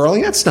he's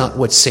twirling. That's not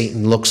what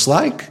Satan looks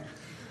like.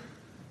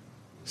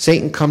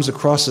 Satan comes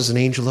across as an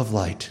angel of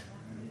light.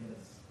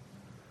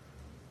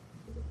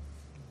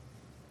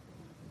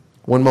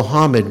 When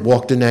Muhammad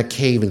walked in that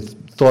cave and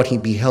thought he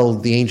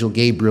beheld the angel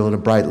Gabriel in a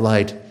bright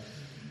light,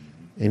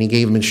 and he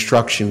gave him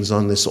instructions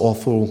on this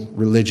awful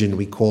religion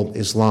we call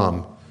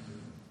Islam,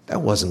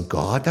 that wasn't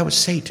God, that was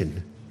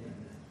Satan.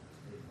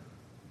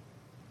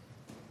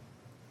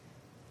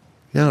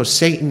 No,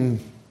 Satan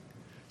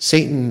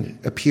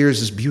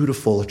appears as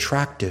beautiful,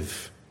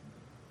 attractive.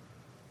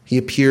 He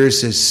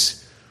appears as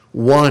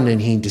one,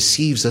 and he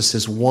deceives us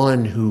as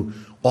one who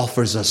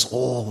offers us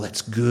all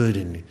that's good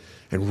and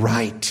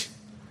right.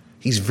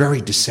 He's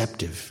very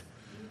deceptive,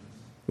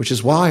 which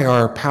is why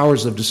our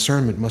powers of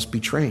discernment must be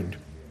trained.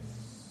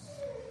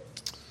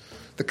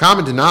 The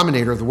common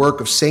denominator of the work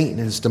of Satan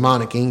and his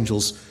demonic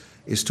angels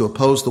is to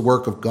oppose the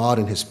work of God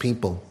and his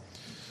people.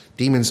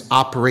 Demons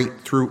operate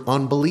through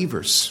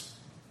unbelievers.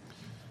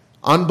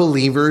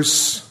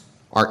 Unbelievers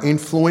are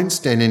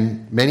influenced and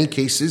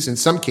in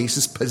some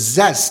cases,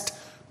 possessed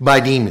by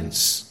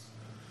demons.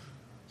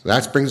 So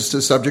that brings us to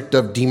the subject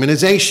of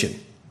demonization.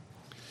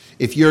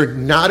 If you're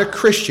not a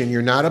Christian,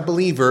 you're not a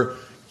believer,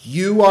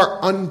 you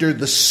are under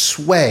the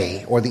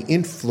sway or the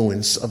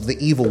influence of the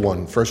evil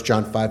one, 1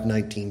 John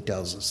 5:19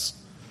 tells us.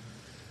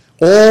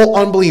 All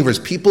unbelievers,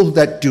 people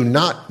that do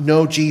not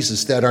know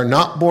Jesus, that are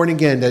not born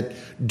again, that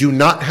do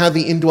not have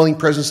the indwelling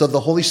presence of the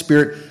Holy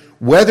Spirit,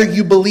 whether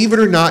you believe it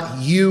or not,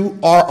 you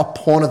are a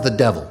pawn of the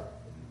devil.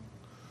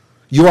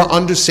 You are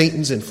under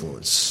Satan's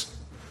influence.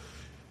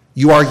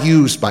 You are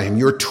used by him.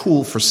 You're a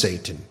tool for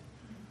Satan.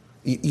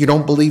 You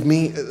don't believe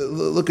me?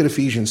 Look at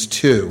Ephesians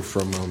 2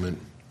 for a moment.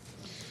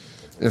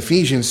 In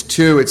Ephesians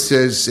 2, it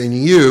says, "And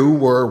you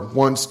were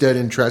once dead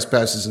in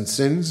trespasses and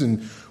sins,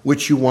 in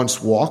which you once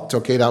walked."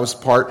 Okay, that was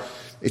part.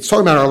 It's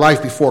talking about our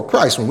life before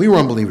Christ, when we were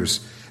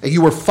unbelievers. "And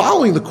you were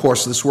following the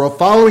course of this world."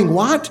 Following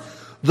what?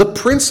 The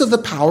prince of the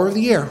power of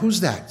the air. Who's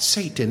that?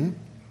 Satan.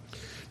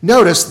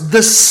 Notice,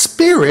 the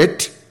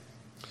spirit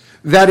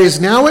that is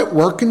now at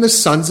work in the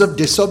sons of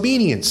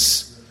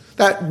disobedience.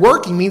 That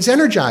working means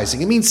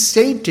energizing. It means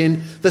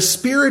Satan, the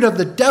spirit of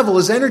the devil,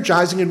 is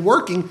energizing and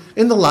working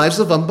in the lives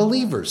of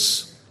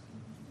unbelievers.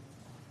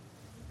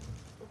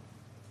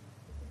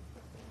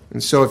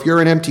 And so if you're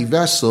an empty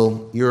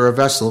vessel, you're a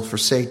vessel for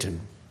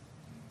Satan.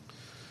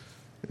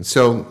 And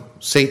so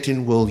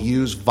Satan will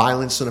use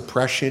violence and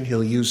oppression.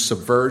 He'll use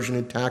subversion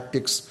and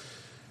tactics.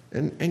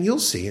 And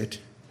you'll see it.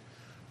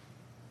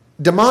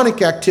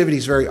 Demonic activity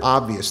is very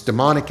obvious.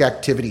 Demonic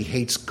activity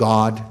hates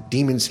God.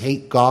 Demons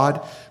hate God.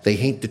 They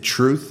hate the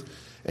truth.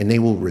 And they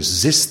will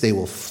resist. They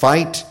will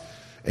fight.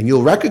 And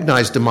you'll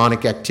recognize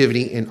demonic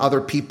activity in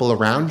other people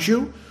around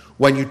you.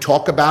 When you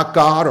talk about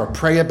God or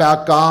pray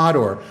about God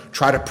or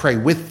try to pray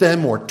with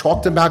them or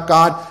talk to them about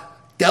God,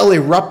 they'll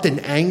erupt in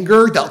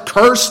anger. They'll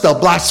curse. They'll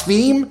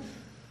blaspheme.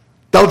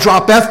 They'll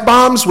drop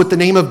F-bombs with the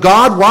name of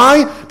God.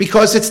 Why?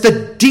 Because it's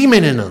the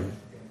demon in them.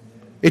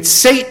 It's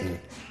Satan.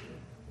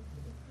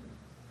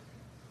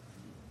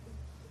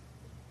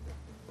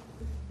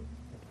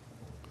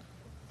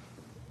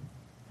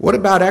 What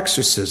about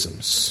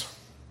exorcisms?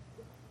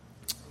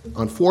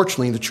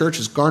 Unfortunately, the church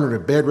has garnered a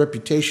bad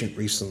reputation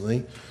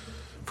recently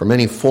for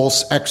many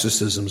false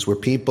exorcisms where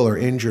people are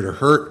injured or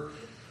hurt,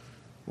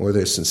 or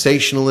there's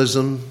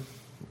sensationalism,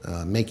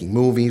 making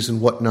movies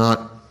and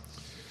whatnot.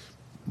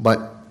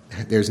 But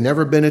there's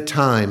never been a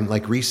time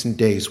like recent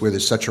days where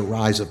there's such a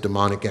rise of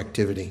demonic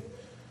activity.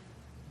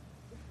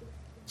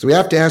 So we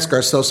have to ask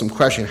ourselves some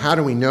question. How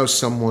do we know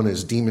someone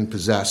is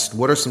demon-possessed?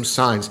 What are some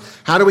signs?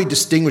 How do we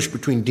distinguish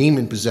between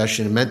demon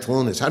possession and mental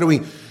illness? How do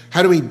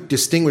we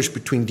distinguish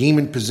between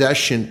demon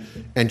possession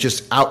and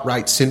just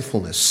outright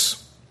sinfulness?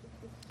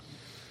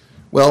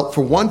 Well,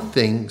 for one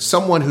thing,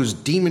 someone who's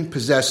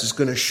demon-possessed is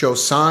going to show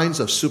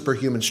signs of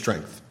superhuman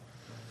strength.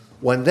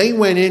 When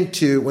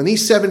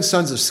these 7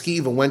 sons of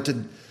Sceva went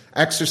to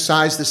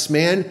exorcise this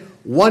man,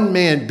 one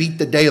man beat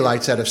the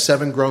daylights out of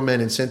 7 grown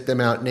men and sent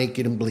them out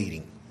naked and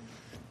bleeding.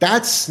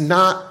 That's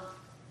not,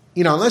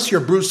 unless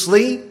you're Bruce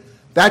Lee,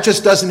 that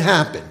just doesn't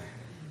happen,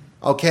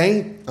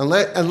 okay?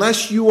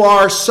 Unless you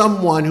are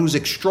someone who's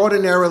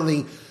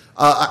extraordinarily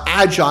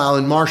agile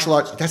in martial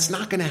arts, that's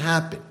not going to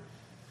happen.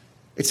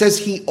 It says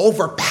he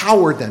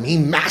overpowered them. He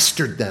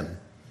mastered them.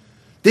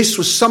 This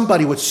was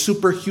somebody with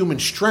superhuman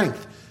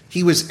strength.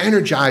 He was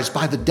energized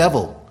by the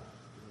devil.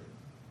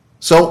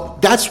 So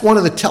that's one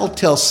of the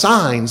telltale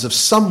signs of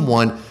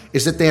someone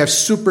is that they have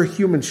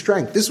superhuman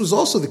strength. This was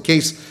also the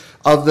case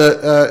of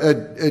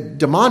the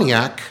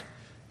demoniac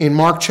in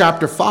Mark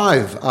chapter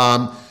 5.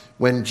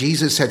 When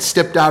Jesus had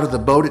stepped out of the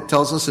boat, it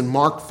tells us in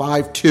Mark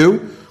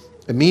 5:2,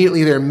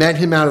 immediately there met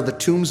him out of the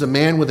tombs a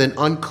man with an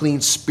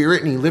unclean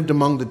spirit, and he lived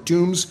among the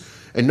tombs,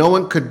 and no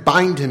one could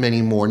bind him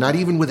anymore, not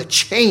even with a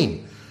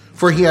chain.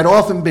 For he had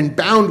often been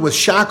bound with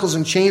shackles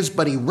and chains,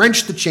 but he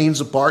wrenched the chains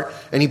apart,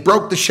 and he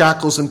broke the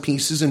shackles in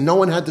pieces, and no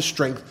one had the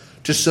strength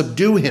to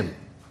subdue him.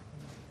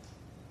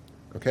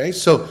 Okay,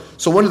 so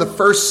one of the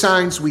first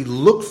signs we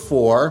look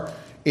for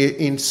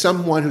in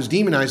someone who's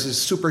demonized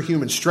is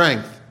superhuman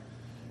strength,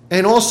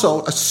 and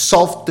also a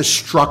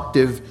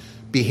self-destructive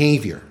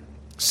behavior.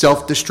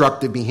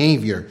 Self-destructive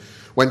behavior.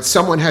 When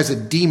someone has a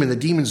demon, the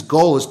demon's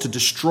goal is to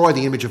destroy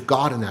the image of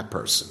God in that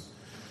person,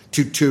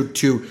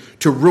 to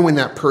ruin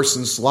that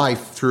person's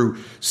life through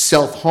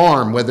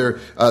self-harm. Whether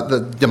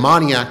the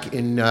demoniac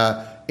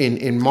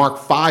in Mark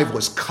 5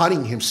 was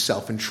cutting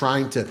himself and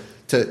trying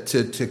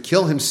to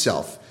kill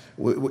himself.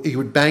 He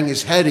would bang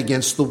his head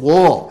against the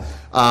wall.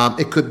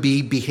 It could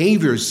be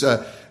behaviors.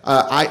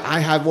 I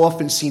have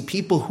often seen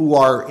people who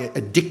are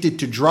addicted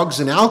to drugs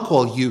and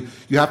alcohol. You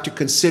have to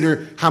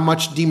consider how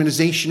much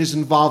demonization is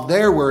involved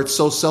there, where it's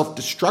so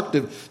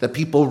self-destructive that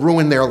people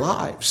ruin their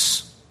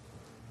lives.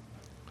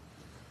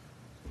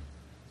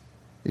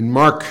 In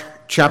Mark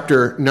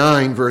chapter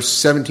 9, verse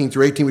 17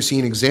 through 18, we see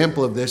an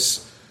example of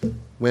this.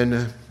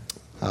 when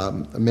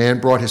a man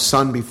brought his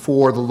son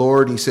before the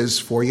Lord. He says,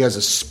 for he has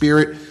a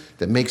spirit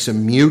that makes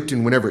him mute,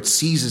 and whenever it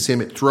seizes him,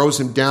 it throws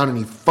him down, and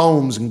he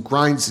foams and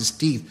grinds his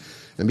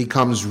teeth and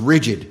becomes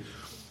rigid.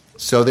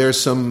 So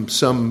there's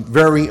some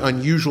very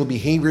unusual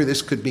behavior.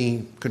 This could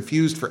be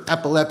confused for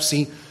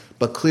epilepsy,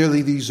 but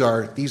clearly these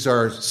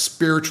are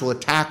spiritual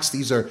attacks.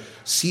 These are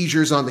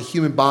seizures on the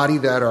human body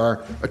that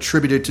are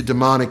attributed to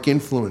demonic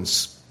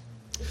influence.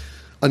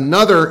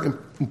 Another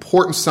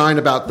important sign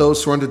about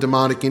those who are under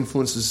demonic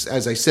influence is,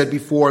 as I said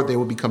before, they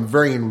will become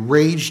very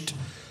enraged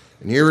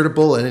and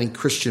irritable at any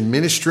Christian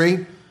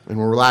ministry and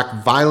will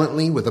react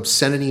violently with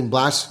obscenity and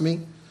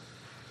blasphemy.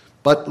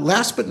 But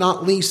last but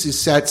not least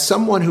is that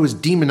someone who is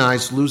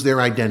demonized lose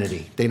their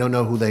identity. They don't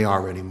know who they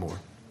are anymore.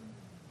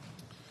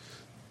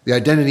 The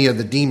identity of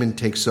the demon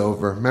takes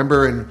over.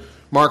 Remember in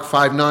Mark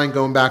 5:9,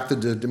 going back to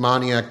the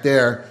demoniac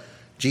there,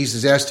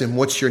 Jesus asked him,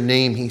 what's your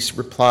name? He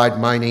replied,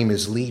 my name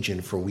is Legion,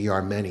 for we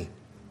are many.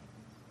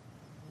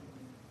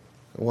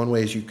 One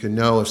way is you can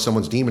know if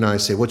someone's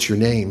demonized, say, what's your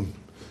name?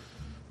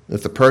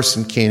 If the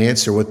person can't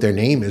answer what their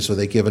name is, or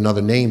they give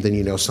another name, then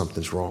you know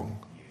something's wrong.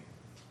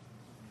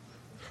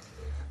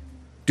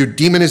 Do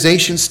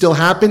demonizations still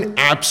happen?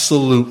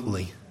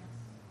 Absolutely.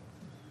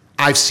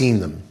 I've seen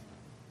them.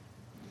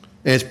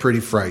 And it's pretty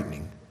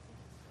frightening.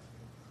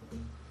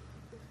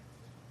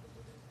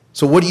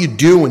 So what do you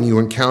do when you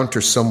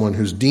encounter someone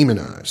who's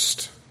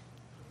demonized?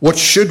 What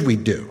should we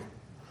do?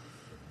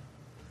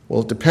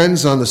 Well, it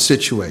depends on the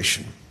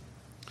situation.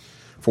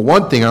 For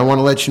one thing, I want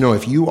to let you know,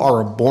 if you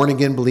are a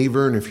born-again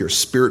believer and if you're a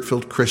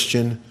spirit-filled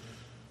Christian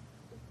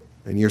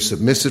and you're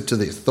submissive to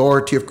the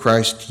authority of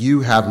Christ,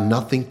 you have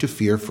nothing to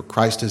fear, for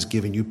Christ has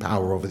given you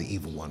power over the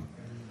evil one.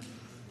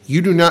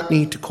 You do not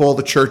need to call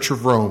the Church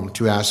of Rome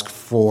to ask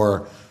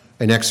for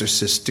an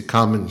exorcist to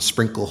come and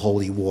sprinkle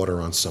holy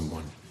water on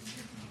someone.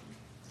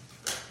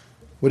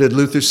 What did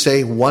Luther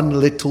say? One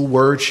little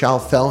word shall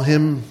fell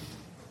him.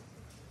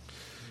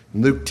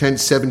 In Luke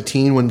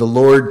 10:17, when the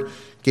Lord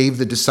gave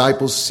the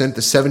disciples, sent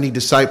the 70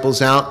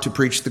 disciples out to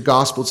preach the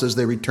gospel, as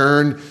they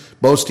returned,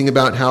 boasting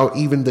about how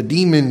even the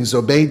demons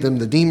obeyed them.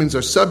 The demons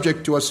are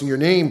subject to us in your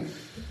name,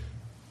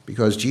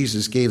 because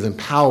Jesus gave them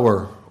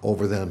power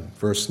over them.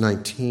 Verse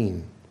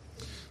 19.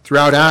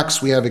 Throughout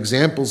Acts, we have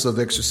examples of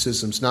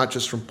exorcisms, not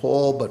just from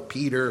Paul, but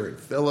Peter and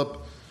Philip.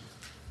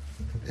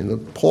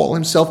 And Paul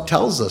himself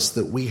tells us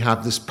that we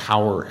have this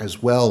power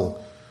as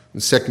well. In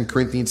 2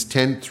 Corinthians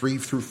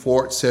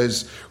 10:3-4, it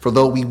says, for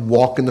though we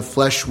walk in the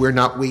flesh, we're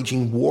not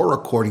waging war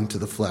according to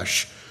the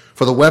flesh.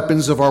 For the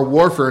weapons of our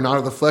warfare are not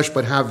of the flesh,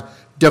 but have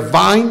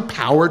divine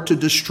power to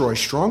destroy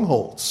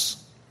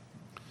strongholds.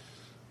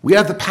 We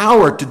have the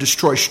power to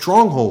destroy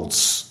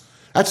strongholds.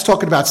 That's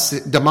talking about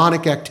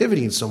demonic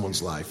activity in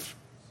someone's life.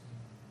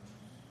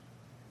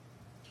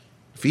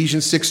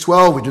 Ephesians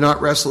 6:12, we do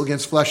not wrestle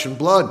against flesh and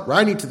blood,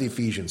 writing to the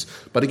Ephesians,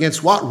 but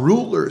against what?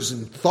 Rulers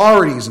and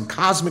authorities and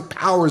cosmic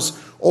powers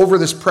over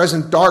this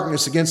present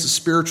darkness, against the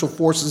spiritual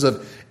forces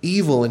of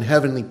evil in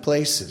heavenly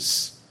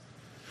places.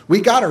 We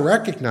got to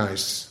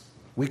recognize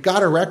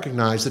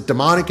that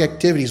demonic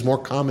activity is more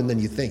common than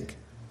you think.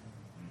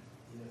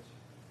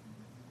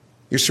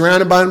 You're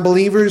surrounded by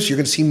unbelievers, you're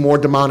going to see more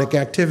demonic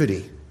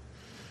activity.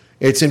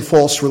 It's in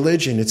false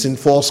religion, it's in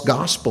false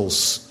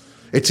gospels.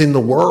 It's in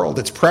the world.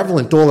 It's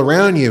prevalent all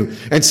around you.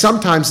 And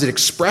sometimes it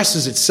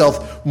expresses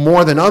itself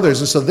more than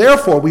others. And so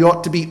therefore, we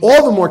ought to be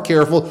all the more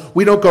careful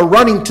we don't go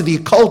running to the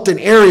occult in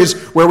areas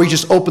where we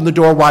just open the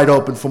door wide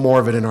open for more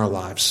of it in our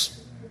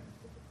lives.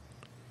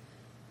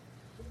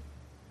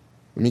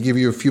 Let me give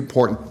you a few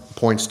important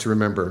points to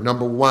remember.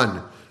 Number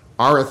one,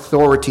 our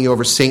authority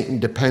over Satan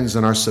depends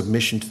on our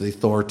submission to the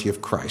authority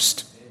of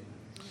Christ.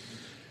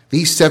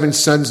 These 7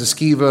 sons of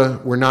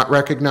Sceva were not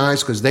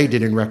recognized because they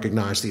didn't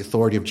recognize the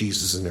authority of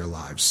Jesus in their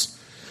lives.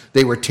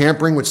 They were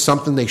tampering with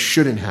something they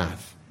shouldn't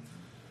have.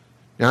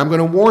 Now, I'm going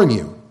to warn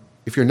you,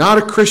 if you're not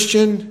a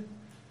Christian,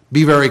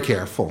 be very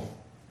careful.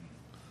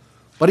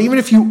 But even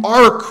if you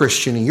are a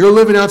Christian and you're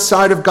living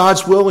outside of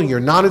God's will and you're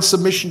not in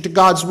submission to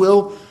God's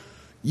will,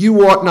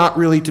 you ought not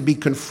really to be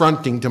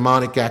confronting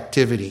demonic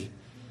activity.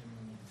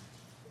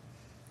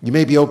 You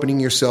may be opening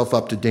yourself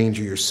up to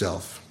danger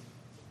yourself.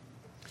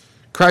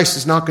 Christ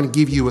is not going to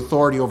give you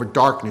authority over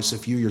darkness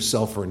if you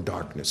yourself are in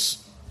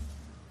darkness.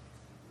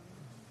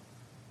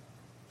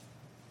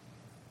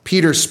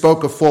 Peter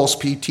spoke of false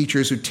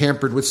teachers who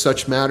tampered with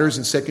such matters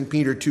in 2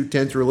 Peter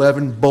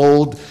 2:10-11.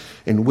 Bold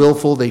and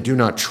willful, they do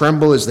not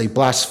tremble as they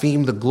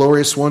blaspheme the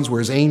glorious ones,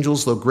 whereas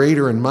angels, though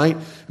greater in might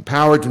and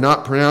power, do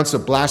not pronounce a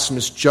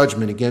blasphemous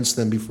judgment against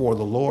them before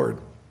the Lord.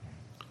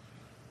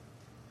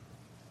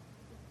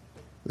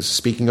 This is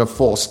speaking of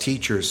false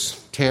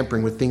teachers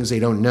tampering with things they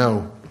don't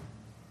know.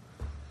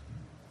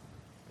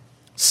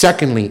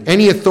 Secondly,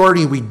 any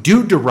authority we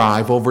do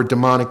derive over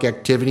demonic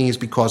activity is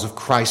because of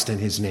Christ and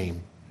his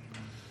name.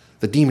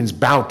 The demons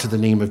bow to the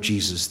name of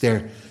Jesus.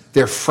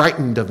 They're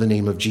frightened of the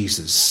name of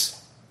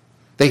Jesus.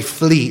 They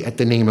flee at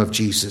the name of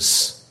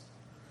Jesus.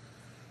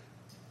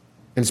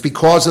 And it's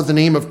because of the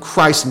name of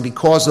Christ and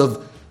because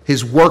of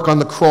his work on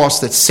the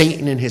cross, that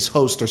Satan and his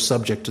host are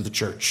subject to the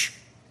church.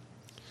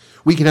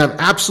 We can have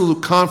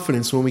absolute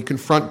confidence when we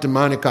confront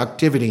demonic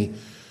activity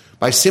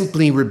by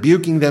simply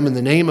rebuking them in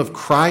the name of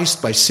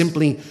Christ, by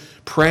simply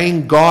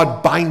praying,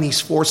 God, bind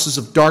these forces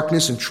of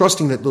darkness, and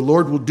trusting that the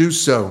Lord will do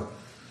so.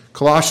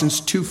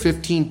 Colossians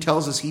 2:15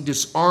 tells us he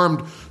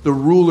disarmed the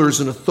rulers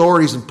and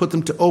authorities and put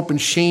them to open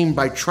shame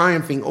by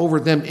triumphing over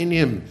them in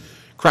him.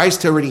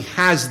 Christ already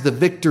has the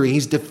victory.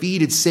 He's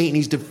defeated Satan.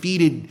 He's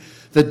defeated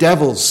the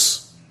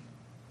devils.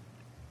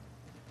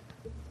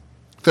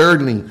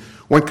 Thirdly,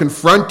 when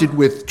confronted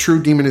with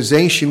true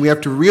demonization, we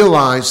have to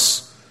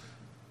realize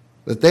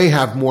that they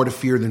have more to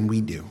fear than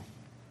we do.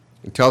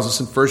 It tells us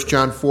in 1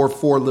 John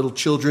 4:4, little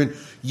children,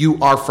 you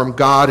are from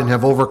God and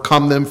have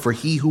overcome them, for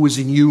he who is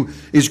in you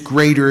is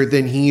greater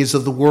than he is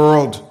of the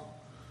world.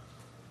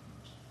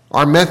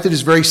 Our method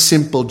is very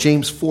simple.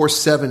 James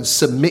 4:7,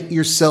 submit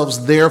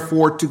yourselves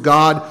therefore to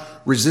God,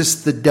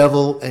 resist the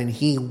devil, and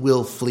he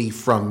will flee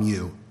from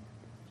you.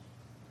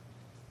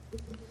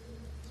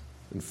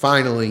 And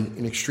finally,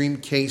 in extreme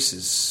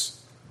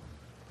cases,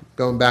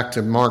 going back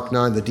to Mark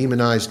 9, the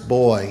demonized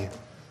boy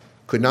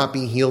could not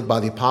be healed by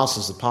the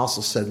apostles. The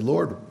apostles said,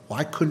 Lord,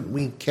 why couldn't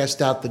we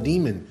cast out the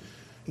demon?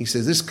 He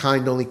says, this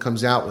kind only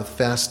comes out with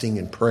fasting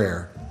and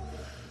prayer.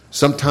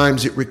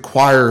 Sometimes it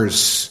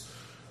requires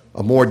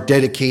a more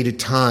dedicated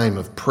time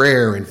of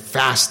prayer and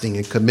fasting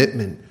and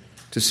commitment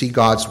to see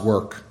God's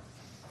work.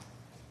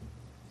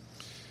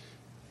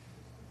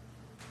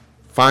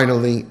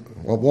 Finally,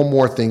 well, one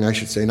more thing I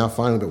should say, not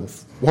finally, but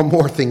one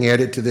more thing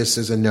added to this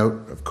as a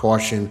note of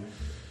caution.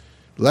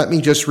 Let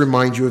me just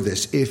remind you of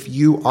this. If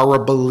you are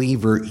a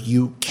believer,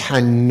 you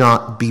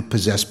cannot be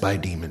possessed by a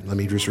demon. Let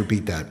me just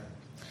repeat that.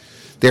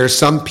 There are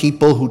some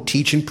people who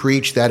teach and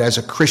preach that as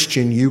a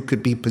Christian, you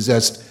could be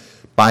possessed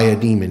by a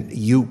demon.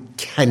 You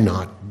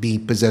cannot be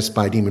possessed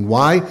by a demon.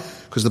 Why?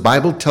 Because the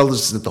Bible tells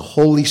us that the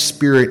Holy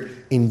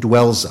Spirit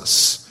indwells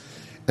us.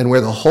 And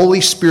where the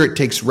Holy Spirit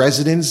takes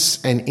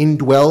residence and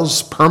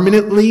indwells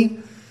permanently,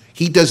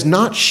 he does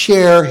not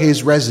share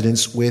his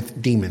residence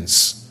with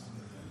demons.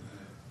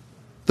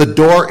 The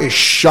door is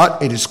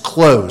shut, it is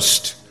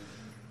closed.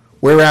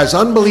 Whereas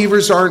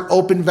unbelievers are an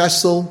open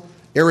vessel,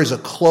 there is a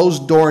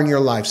closed door in your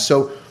life.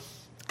 So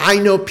I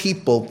know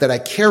people that I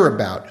care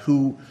about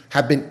who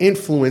have been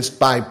influenced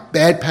by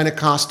bad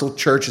Pentecostal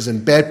churches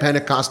and bad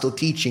Pentecostal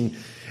teaching,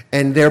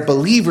 and they're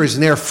believers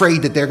and they're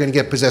afraid that they're going to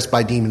get possessed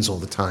by demons all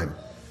the time.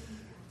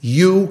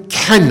 You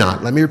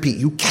cannot, let me repeat,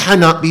 you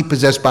cannot be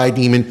possessed by a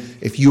demon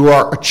if you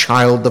are a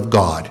child of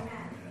God.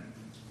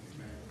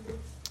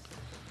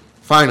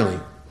 Finally,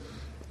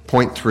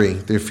 point 3,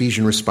 the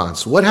Ephesian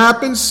response. What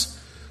happens?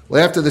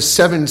 Well, after the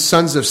 7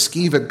 sons of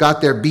Sceva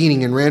got their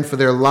beating and ran for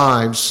their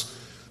lives,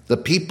 the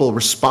people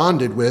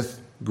responded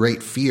with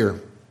great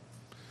fear.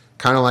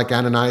 Kind of like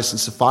Ananias and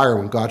Sapphira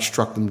when God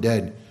struck them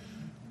dead.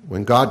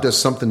 When God does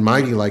something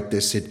mighty like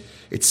this,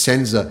 it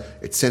sends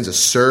a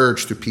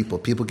surge through people.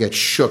 People get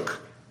shook.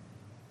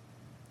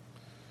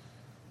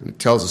 And it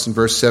tells us in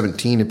verse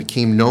 17, it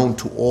became known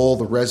to all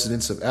the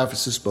residents of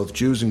Ephesus, both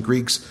Jews and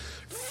Greeks.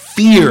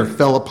 Fear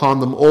fell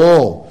upon them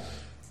all.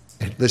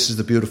 And this is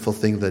the beautiful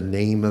thing, the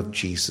name of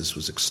Jesus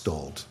was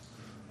extolled.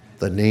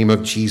 The name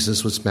of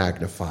Jesus was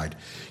magnified.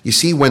 You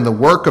see, when the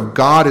work of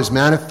God is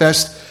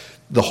manifest,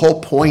 the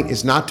whole point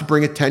is not to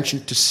bring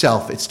attention to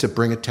self, it's to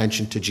bring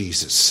attention to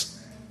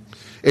Jesus.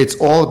 It's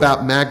all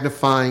about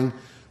magnifying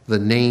the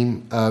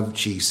name of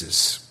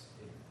Jesus.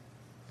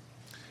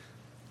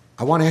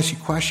 I want to ask you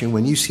a question.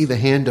 When you see the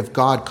hand of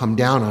God come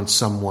down on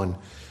someone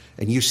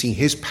and you see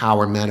his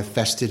power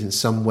manifested in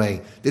some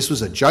way, this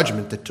was a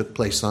judgment that took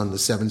place on the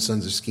 7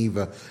 sons of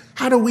Sceva.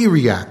 How do we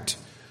react?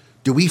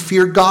 Do we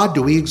fear God?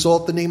 Do we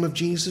exalt the name of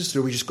Jesus? Or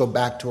do we just go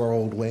back to our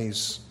old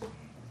ways?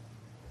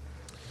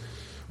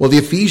 Well, the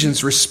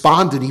Ephesians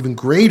responded even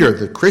greater,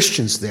 the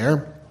Christians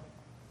there.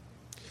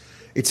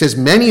 It says,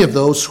 many of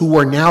those who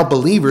were now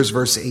believers,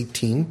 verse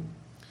 18,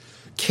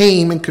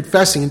 came and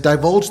confessing and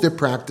divulged their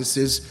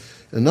practices.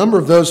 A number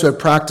of those who had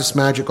practiced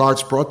magic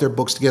arts brought their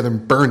books together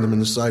and burned them in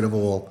the sight of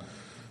all.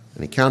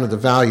 And he counted the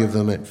value of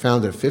them and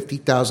found that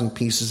 50,000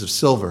 pieces of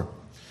silver.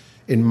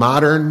 In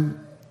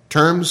modern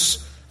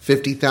terms,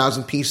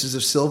 50,000 pieces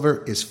of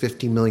silver is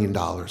 $50 million.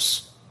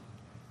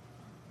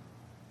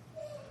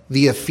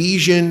 The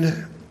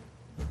Ephesian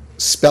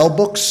spell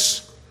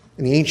books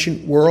in the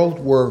ancient world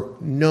were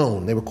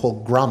known. They were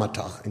called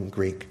grammata in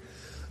Greek.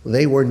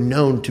 They were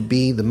known to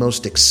be the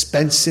most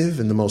expensive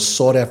and the most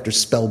sought-after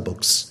spell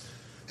books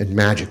and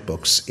magic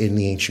books in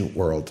the ancient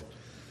world.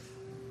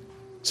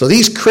 So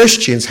these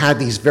Christians had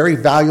these very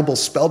valuable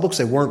spell books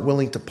they weren't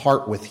willing to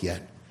part with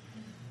yet.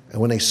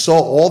 And when they saw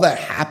all that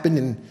happen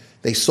and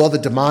they saw the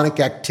demonic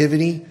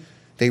activity,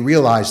 they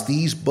realized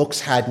these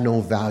books had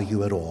no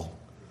value at all.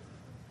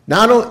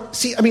 I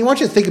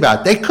want you to think about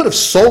it. They could have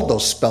sold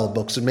those spell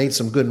books and made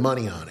some good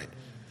money on it.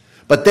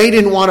 But they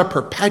didn't want to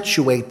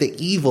perpetuate the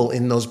evil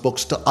in those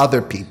books to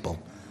other people.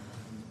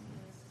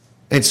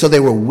 And so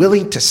they were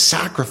willing to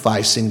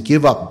sacrifice and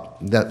give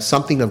up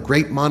something of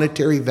great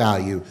monetary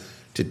value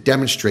to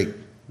demonstrate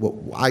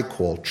what I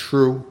call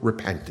true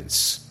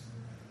repentance.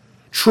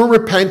 True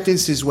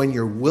repentance is when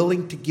you're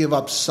willing to give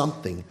up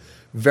something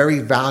very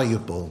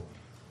valuable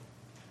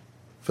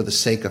for the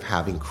sake of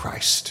having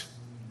Christ.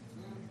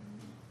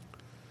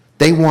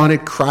 They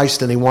wanted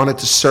Christ, and they wanted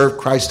to serve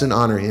Christ and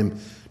honor him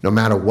no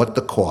matter what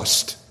the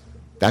cost.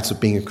 That's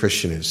what being a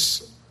Christian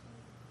is.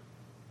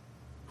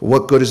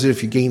 What good is it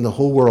if you gain the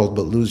whole world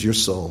but lose your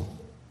soul?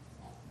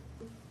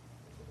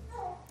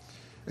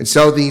 And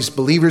so these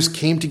believers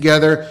came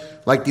together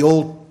like the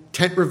old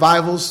tent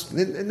revivals.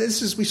 And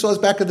we saw this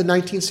back in the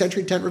 19th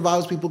century tent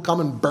revivals. People come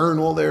and burn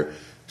all their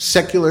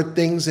secular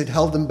things that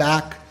held them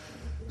back.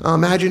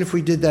 Imagine if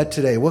we did that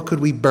today. What could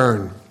we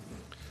burn?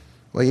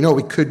 Well, you know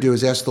what we could do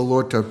is ask the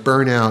Lord to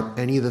burn out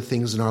any of the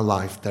things in our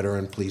life that are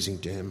unpleasing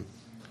to him.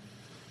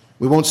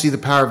 We won't see the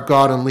power of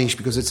God unleashed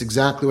because it's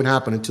exactly what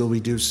happened until we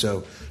do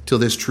so, till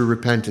there's true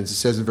repentance. It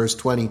says in verse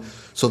 20,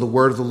 so the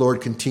word of the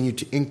Lord continued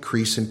to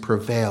increase and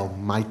prevail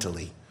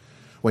mightily.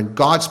 When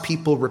God's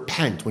people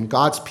repent, when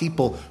God's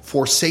people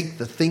forsake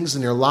the things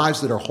in their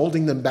lives that are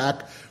holding them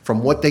back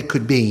from what they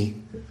could be,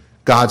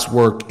 God's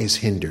work is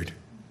hindered.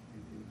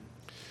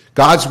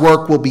 God's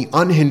work will be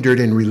unhindered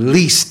and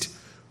released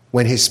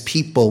when his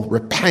people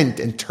repent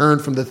and turn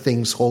from the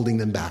things holding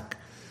them back.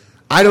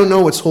 I don't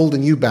know what's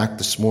holding you back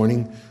this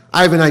morning.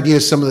 I have an idea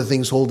of some of the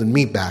things holding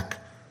me back.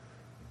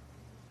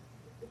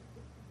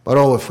 But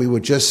if we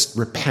would just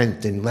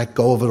repent and let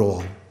go of it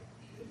all,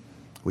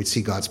 we'd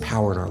see God's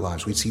power in our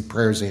lives. We'd see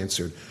prayers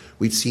answered.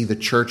 We'd see the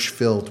church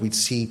filled. We'd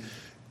see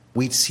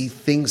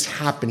things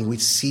happening.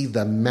 We'd see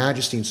the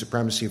majesty and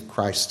supremacy of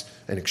Christ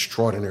and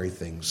extraordinary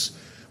things.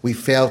 We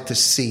fail to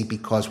see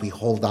because we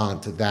hold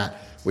on to that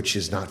which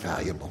is not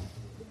valuable.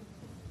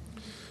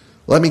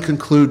 Let me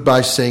conclude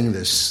by saying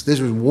this.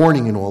 There's a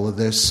warning in all of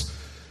this.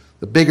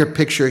 The bigger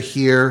picture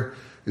here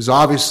is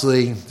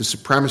obviously the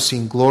supremacy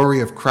and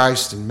glory of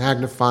Christ and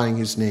magnifying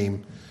his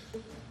name.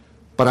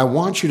 But I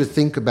want you to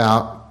think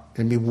about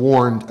and be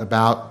warned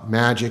about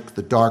magic,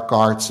 the dark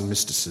arts, and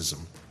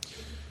mysticism.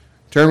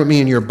 Turn with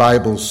me in your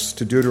Bibles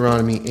to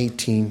Deuteronomy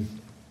 18.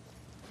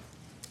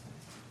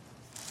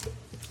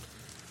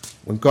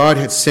 When God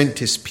had sent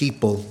his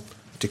people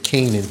to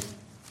Canaan,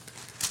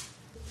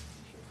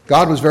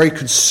 God was very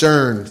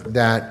concerned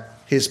that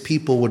his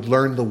people would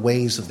learn the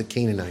ways of the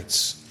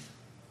Canaanites.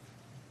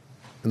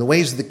 And the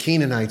ways of the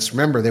Canaanites,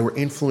 remember, they were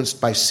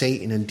influenced by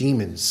Satan and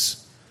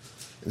demons.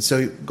 And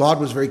so God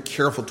was very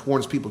careful to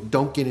warn his people,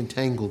 don't get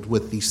entangled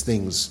with these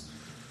things.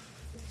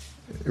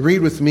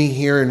 Read with me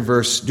here in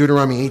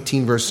Deuteronomy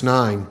 18, verse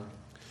 9.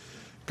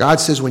 God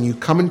says, when you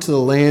come into the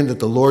land that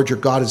the Lord your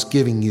God is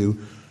giving you,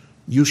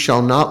 you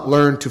shall not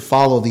learn to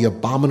follow the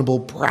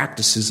abominable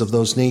practices of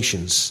those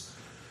nations.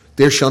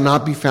 There shall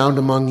not be found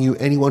among you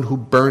anyone who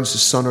burns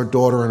his son or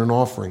daughter in an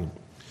offering,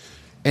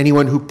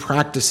 anyone who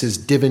practices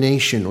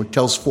divination or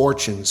tells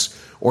fortunes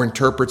or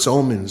interprets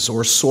omens,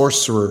 or a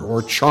sorcerer or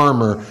a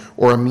charmer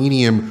or a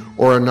medium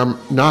or a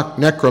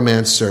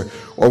necromancer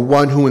or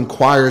one who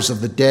inquires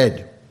of the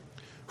dead.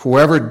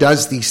 Whoever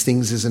does these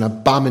things is an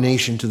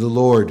abomination to the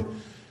Lord.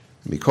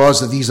 And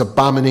because of these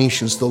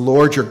abominations, the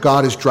Lord your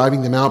God is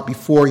driving them out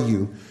before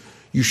you.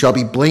 You shall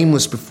be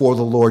blameless before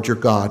the Lord your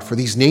God. For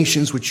these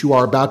nations which you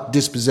are about to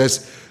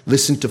dispossess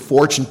listen to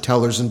fortune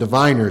tellers and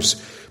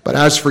diviners. But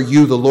as for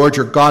you, the Lord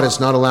your God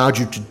has not allowed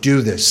you to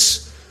do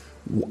this.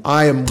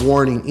 I am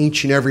warning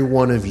each and every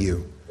one of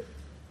you.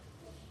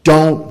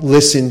 Don't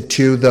listen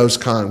to those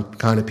kind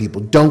of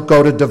people. Don't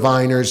go to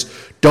diviners.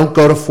 Don't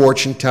go to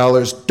fortune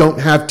tellers. Don't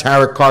have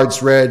tarot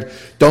cards read.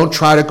 Don't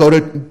try to go to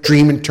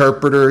dream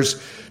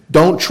interpreters.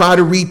 Don't try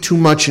to read too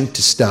much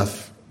into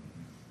stuff.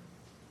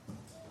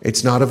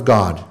 It's not of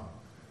God.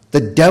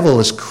 The devil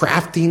is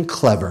crafty and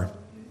clever,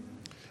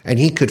 and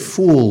he could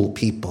fool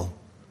people.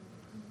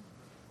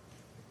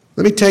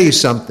 Let me tell you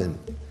something.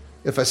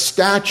 If a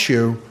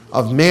statue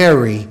of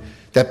Mary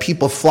that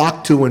people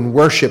flock to and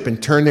worship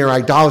and turn their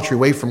idolatry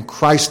away from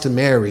Christ to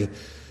Mary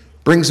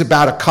brings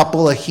about a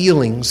couple of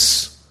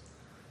healings,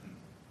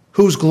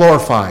 who's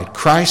glorified?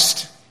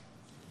 Christ?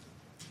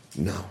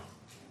 No.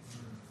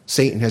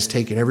 Satan has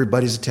taken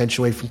everybody's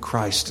attention away from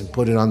Christ and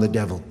put it on the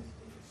devil.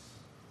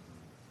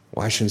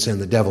 Well, I shouldn't say on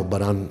the devil,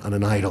 but on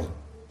an idol.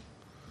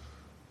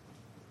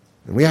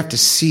 And we have to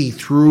see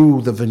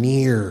through the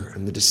veneer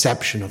and the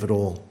deception of it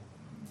all.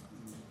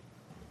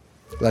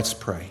 Let's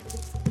pray.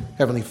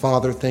 Heavenly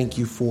Father, thank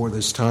you for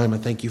this time. I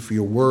thank you for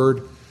your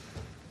word.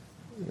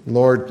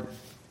 Lord,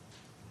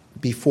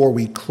 before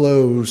we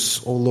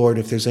close, oh Lord,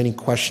 if there's any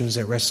questions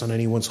that rest on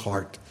anyone's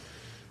heart,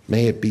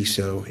 may it be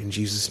so. In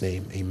Jesus'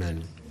 name,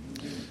 amen.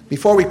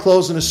 Before we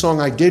close in a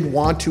song, I did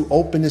want to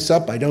open this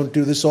up. I don't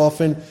do this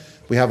often.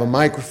 We have a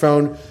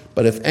microphone,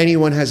 but if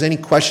anyone has any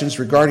questions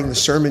regarding the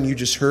sermon you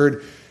just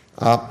heard,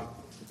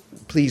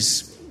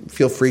 please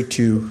feel free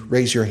to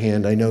raise your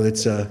hand. I know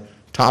it's a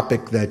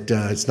topic that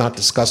is not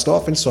discussed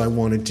often, so I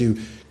wanted to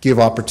give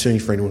opportunity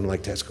for anyone who would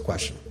like to ask a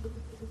question.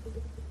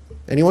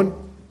 Anyone?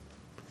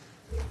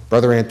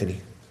 Brother Anthony.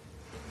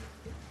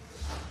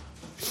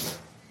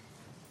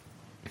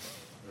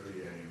 Earlier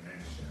you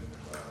mentioned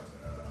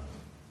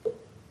about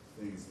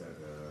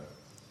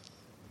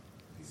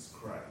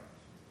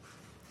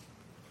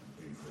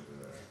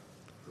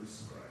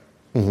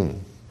Mm-hmm. Could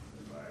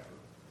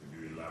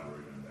you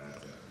elaborate on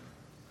that?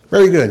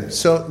 Very good.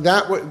 So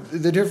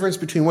the difference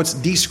between what's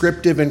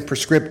descriptive and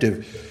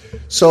prescriptive.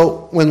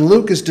 So when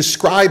Luke is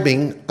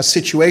describing a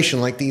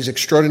situation like these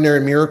extraordinary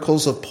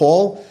miracles of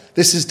Paul,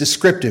 this is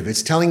descriptive.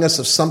 It's telling us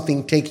of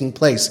something taking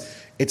place.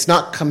 It's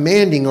not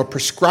commanding or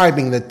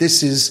prescribing that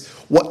this is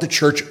what the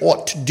church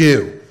ought to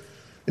do.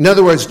 In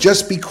other words,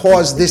 just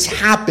because this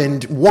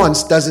happened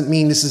once doesn't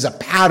mean this is a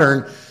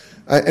pattern.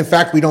 In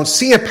fact, we don't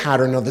see a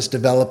pattern of this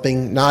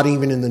developing, not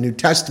even in the New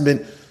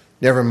Testament,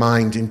 never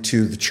mind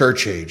into the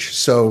church age.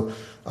 So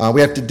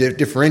we have to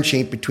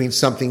differentiate between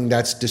something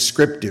that's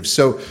descriptive.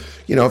 So,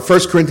 1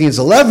 Corinthians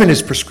 11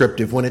 is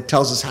prescriptive when it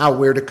tells us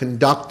we're to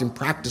conduct and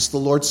practice the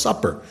Lord's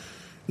Supper.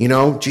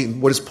 What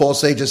does Paul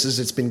say? Just as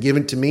it's been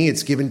given to me,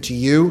 it's given to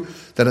you,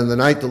 that on the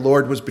night the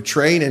Lord was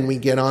betrayed, and we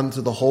get on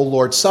to the whole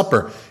Lord's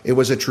Supper. It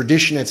was a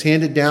tradition that's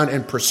handed down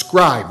and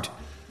prescribed.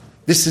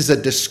 This is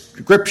a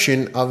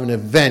description of an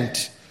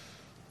event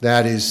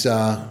that is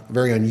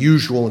very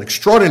unusual and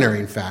extraordinary,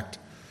 in fact,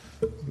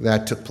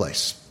 that took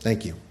place.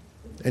 Thank you.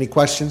 Any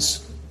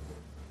questions?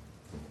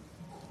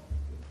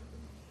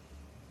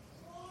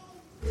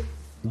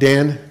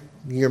 Dan?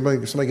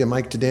 Somebody get a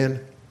mic to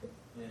Dan?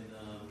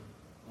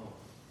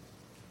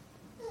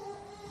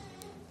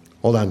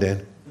 Hold on,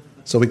 Dan,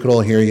 so we could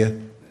all hear you.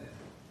 In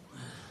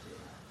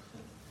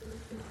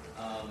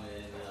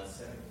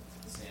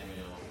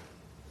Samuel,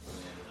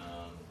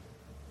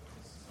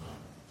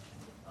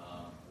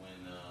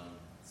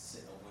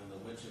 when the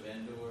witch of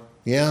Endor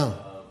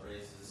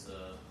raises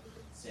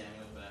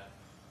Samuel back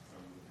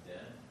from the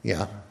dead.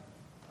 Yeah.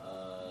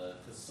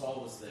 Because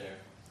Saul was there,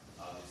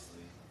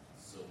 obviously.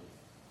 So,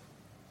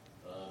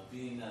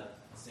 being that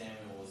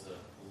Samuel was a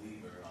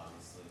believer,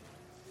 obviously,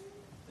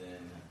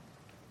 then,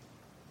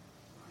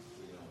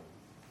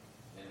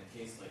 in a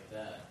case like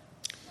that.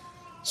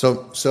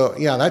 So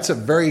yeah, that's a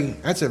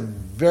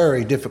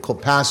very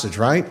difficult passage,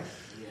 right? Yeah.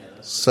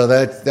 So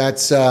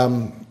that's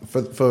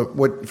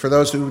for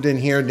those who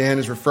didn't hear, Dan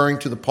is referring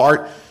to the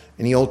part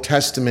in the Old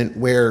Testament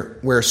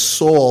where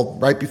Saul,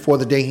 right before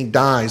the day he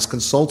dies,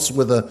 consults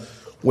with a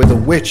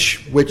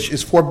witch, which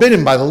is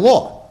forbidden by the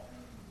law.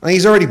 And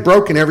he's already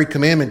broken every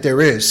commandment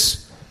there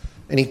is,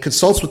 and he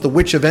consults with the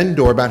witch of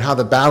Endor about how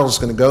the battle is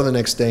going to go the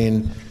next day,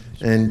 and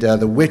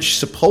the witch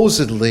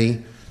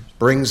supposedly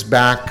brings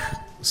back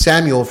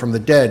Samuel from the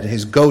dead.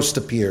 His ghost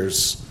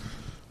appears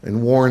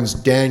and warns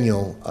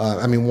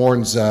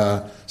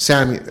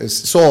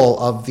Saul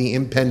of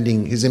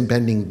his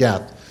impending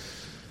death.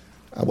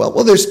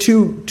 Well, there's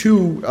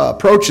two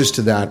approaches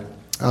to that.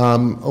 A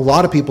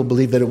lot of people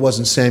believe that it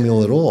wasn't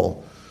Samuel at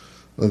all,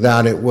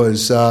 that it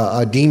was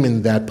a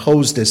demon that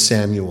posed as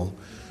Samuel.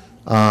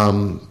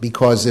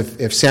 Because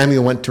if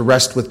Samuel went to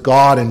rest with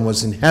God and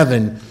was in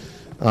heaven,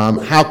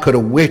 how could a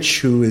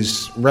witch who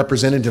is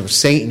representative of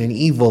Satan and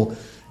evil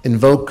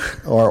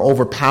invoke or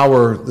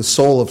overpower the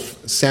soul of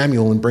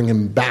Samuel and bring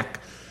him back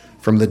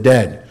from the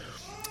dead?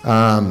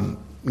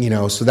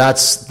 So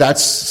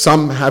that's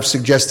some have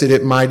suggested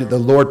the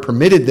Lord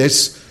permitted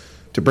this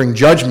to bring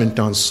judgment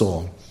on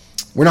Saul.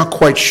 We're not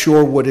quite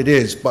sure what it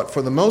is, but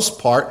for the most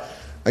part,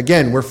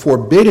 again, we're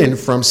forbidden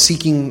from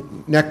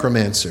seeking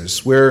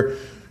necromancers. We're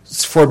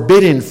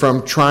forbidden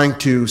from trying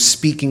to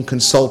speak and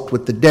consult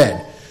with the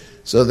dead.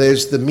 So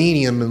there's the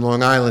Medium in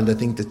Long Island. I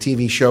think the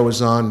TV show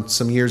was on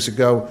some years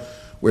ago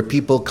where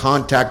people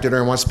contacted her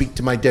and want to speak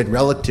to my dead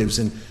relatives.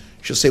 And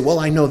she'll say, well,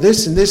 I know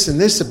this and this and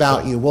this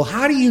about you. Well,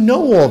 how do you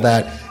know all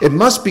that? It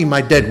must be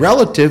my dead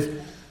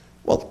relative.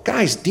 Well,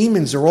 guys,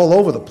 demons are all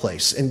over the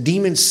place. And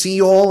demons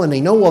see all, and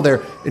they know all.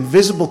 They're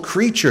invisible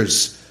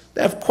creatures.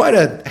 They have quite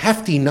a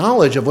hefty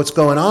knowledge of what's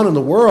going on in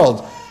the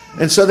world.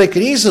 And so they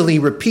could easily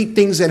repeat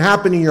things that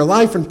happen in your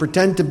life and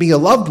pretend to be a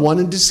loved one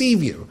and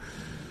deceive you.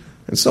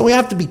 And so we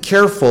have to be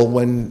careful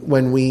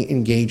when we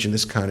engage in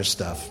this kind of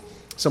stuff.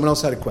 Someone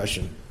else had a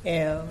question.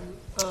 Yeah.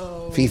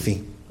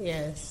 Fifi.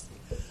 Yes.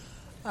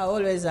 I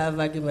always have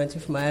argument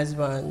with my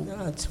husband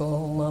at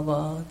home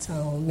about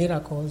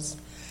miracles.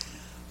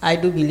 I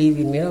do believe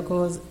in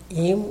miracles.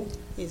 Him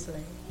is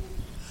like.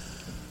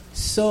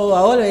 So I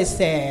always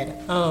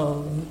said,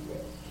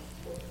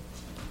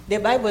 the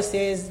Bible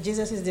says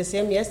Jesus is the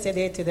same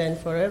yesterday, today, and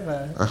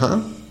forever.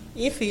 Uh-huh.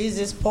 If he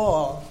uses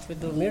Paul to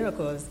do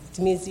miracles, it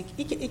means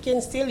he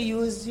can still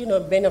use,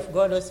 men of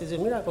God also to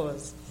do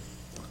miracles.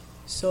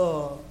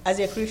 So, as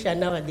a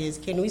Christian nowadays,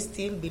 can we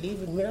still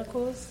believe in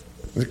miracles?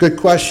 It's a good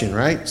question,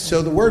 right?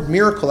 So the word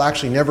miracle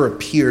actually never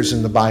appears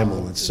in the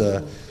Bible. It's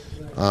the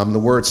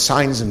word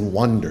signs and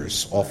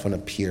wonders often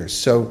appears.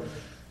 So,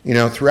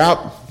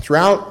 throughout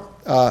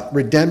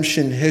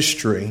redemption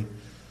history,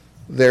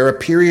 there are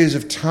periods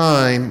of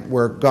time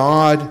where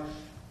God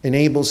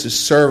enables his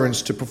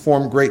servants to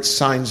perform great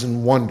signs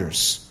and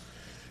wonders.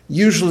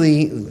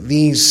 Usually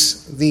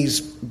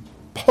these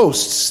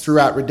posts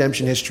throughout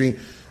redemption history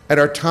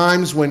are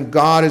times when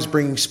God is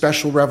bringing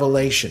special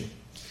revelation.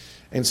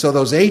 And so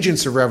those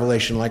agents of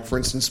revelation, like for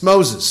instance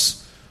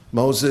Moses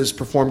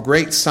performed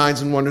great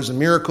signs and wonders and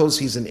miracles.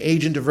 He's an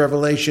agent of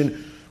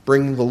revelation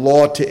bringing the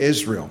law to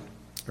Israel.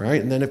 All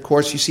right? And then, of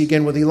course, you see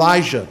again with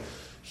Elijah.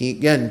 He,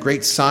 again,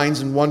 great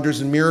signs and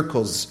wonders and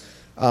miracles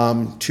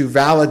to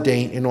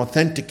validate and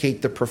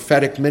authenticate the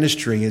prophetic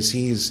ministry as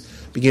he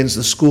begins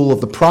the school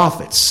of the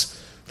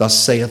prophets. Thus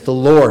saith the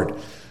Lord.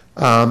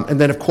 And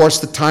then, of course,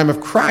 the time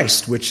of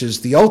Christ, which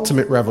is the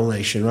ultimate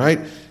revelation, right?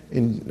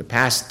 In the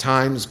past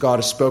times, God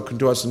has spoken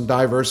to us in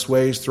diverse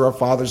ways through our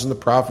fathers and the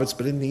prophets,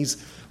 but in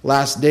these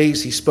last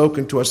days, he's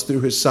spoken to us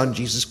through his Son,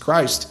 Jesus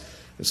Christ.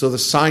 And so the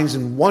signs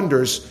and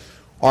wonders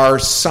are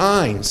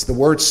signs. The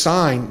word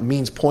sign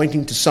means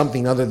pointing to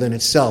something other than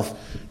itself,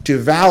 to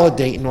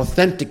validate and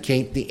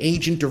authenticate the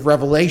agent of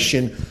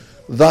revelation,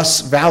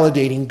 thus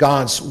validating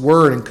God's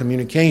word and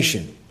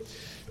communication.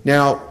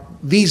 Now,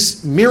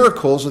 these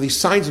miracles or these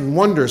signs and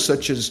wonders,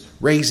 such as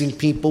raising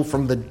people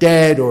from the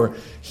dead or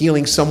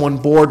healing someone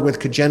born with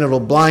congenital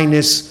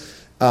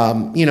blindness,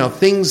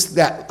 things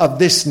that of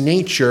this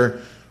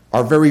nature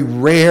are very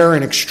rare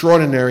and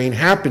extraordinary and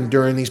happen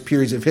during these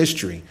periods of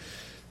history.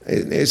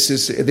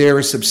 There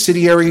is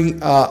subsidiary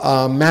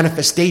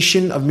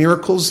manifestation of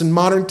miracles in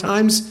modern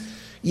times?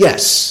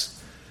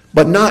 Yes,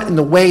 but not in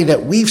the way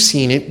that we've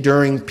seen it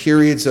during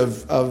periods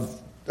of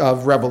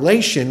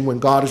revelation when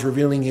God is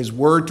revealing his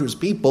word to his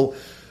people,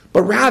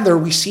 but rather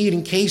we see it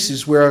in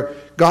cases where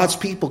God's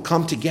people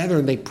come together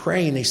and they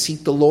pray and they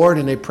seek the Lord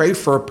and they pray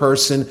for a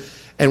person,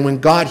 and when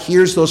God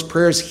hears those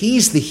prayers,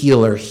 he's the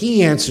healer.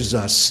 He answers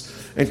us.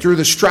 And through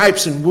the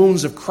stripes and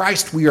wounds of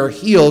Christ, we are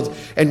healed,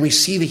 and we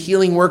see the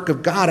healing work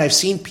of God. I've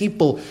seen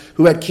people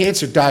who had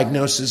cancer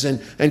diagnoses,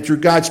 and through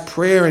God's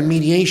prayer and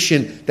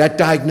mediation, that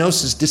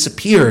diagnosis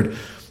disappeared.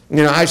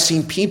 I've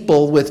seen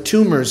people with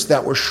tumors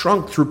that were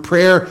shrunk through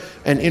prayer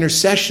and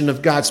intercession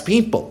of God's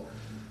people.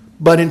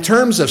 But in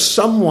terms of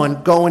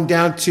someone going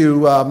down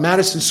to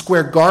Madison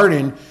Square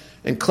Garden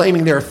and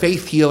claiming they're a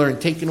faith healer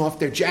and taking off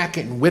their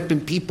jacket and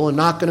whipping people and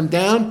knocking them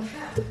down,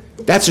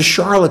 that's a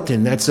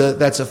charlatan. That's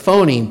a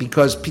phony,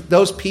 because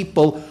those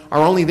people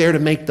are only there to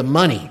make the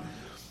money.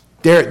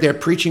 They're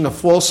preaching a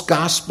false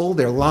gospel.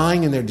 They're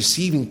lying and they're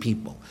deceiving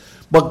people.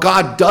 But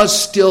God does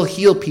still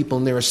heal people,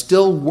 and there are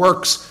still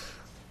works.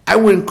 I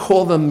wouldn't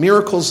call them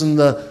miracles in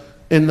the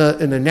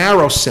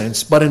narrow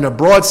sense, but in a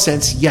broad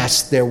sense,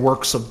 yes, they're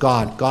works of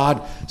God.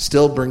 God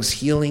still brings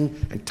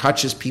healing and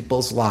touches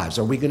people's lives.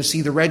 Are we going to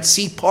see the Red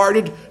Sea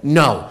parted?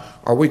 No.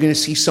 Are we going to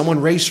see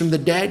someone raised from the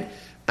dead?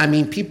 I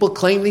mean, people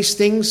claim these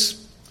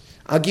things.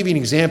 I'll give you an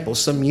example.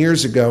 Some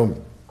years ago,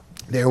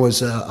 there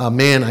was a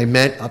man I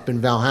met up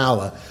in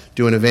Valhalla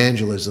doing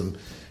evangelism,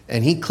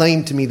 and he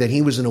claimed to me that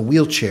he was in a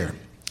wheelchair,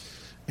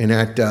 and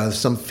that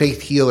some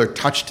faith healer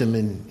touched him,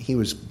 and he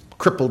was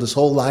crippled his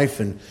whole life.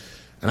 And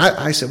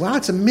I said, "Wow,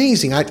 it's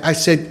amazing." I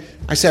said,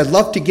 "I'd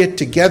love to get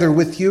together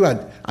with you.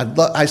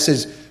 I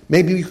says,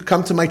 maybe you could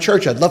come to my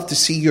church. I'd love to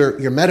see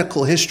your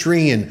medical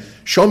history and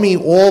show me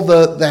all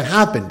that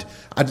happened.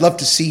 I'd love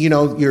to see,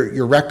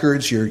 your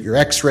records, your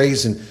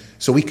X-rays, and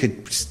so we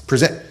could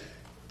present."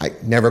 I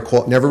never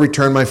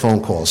returned my phone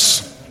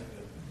calls.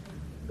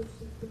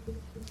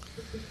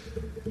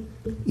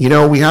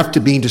 We have to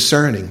be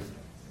discerning.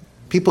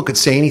 People could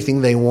say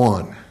anything they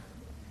want.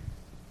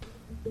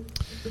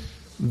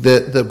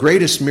 The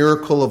greatest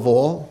miracle of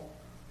all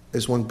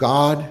is when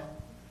God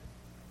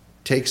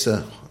takes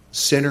a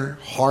sinner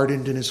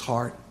hardened in his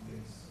heart,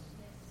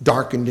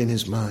 darkened in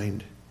his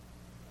mind,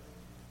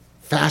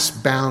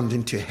 fast bound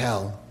into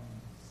hell,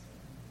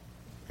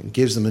 and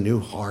gives them a new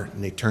heart,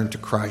 and they turn to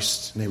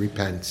Christ and they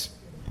repent.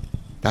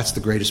 That's the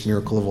greatest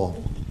miracle of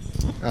all.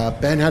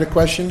 Ben had a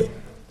question?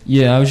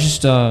 Yeah, I was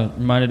just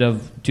reminded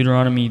of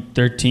Deuteronomy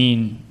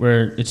 13,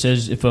 where it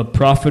says, "If a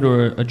prophet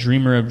or a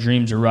dreamer of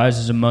dreams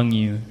arises among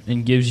you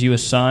and gives you a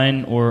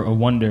sign or a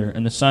wonder,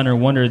 and the sign or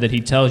wonder that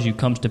he tells you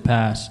comes to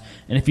pass,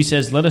 and if he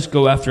says, 'Let us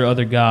go after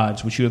other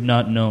gods which you have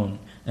not known,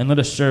 and let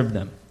us serve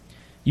them,'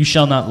 you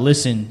shall not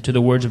listen to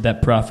the words of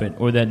that prophet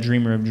or that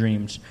dreamer of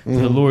dreams. For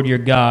the Lord your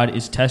God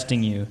is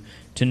testing you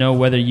to know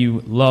whether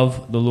you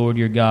love the Lord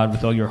your God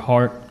with all your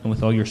heart and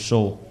with all your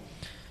soul."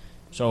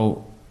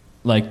 So,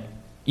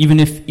 even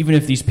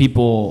if these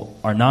people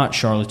are not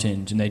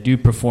charlatans and they do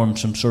perform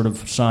some sort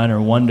of sign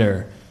or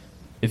wonder,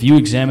 if you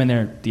examine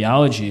their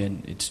theology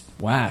and it's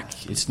whack,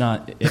 it's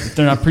not. If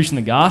they're not preaching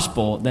the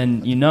gospel,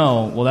 then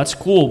well, that's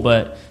cool,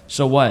 but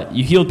so what?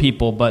 You heal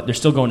people, but they're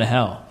still going to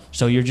hell.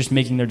 So you're just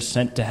making their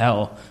descent to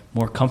hell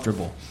more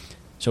comfortable.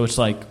 So it's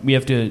like we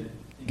have to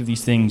give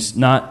these things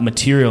not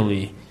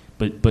materially,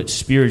 but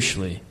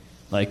spiritually.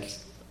 Like,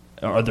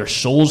 are their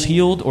souls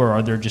healed, or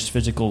are there just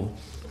physical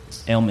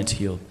ailments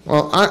healed?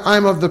 Well,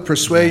 I'm of the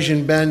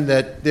persuasion, Ben,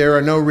 that there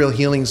are no real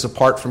healings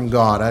apart from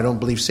God. I don't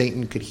believe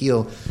Satan could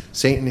heal.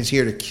 Satan is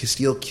here to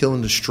steal, kill,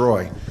 and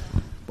destroy.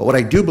 But what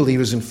I do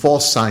believe is in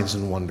false signs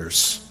and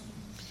wonders.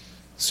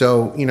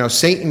 So,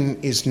 Satan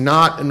is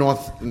not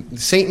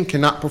Satan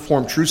cannot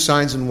perform true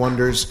signs and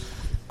wonders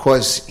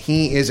because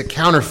he is a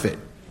counterfeit,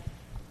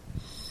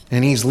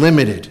 and he's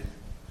limited.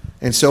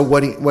 And so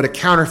what a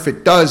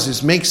counterfeit does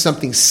is make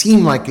something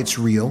seem like it's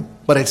real,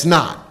 but it's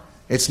not.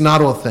 It's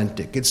not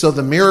authentic. And so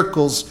the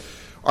miracles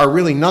are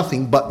really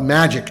nothing but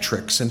magic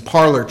tricks and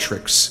parlor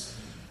tricks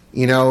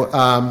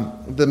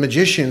The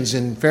magicians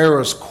in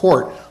Pharaoh's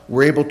court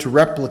were able to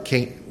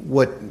replicate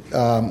what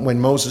when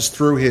Moses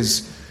threw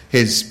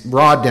his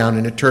rod down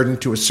and it turned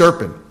into a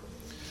serpent.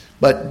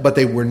 But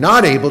they were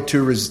not able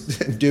to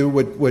do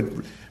what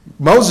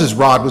Moses'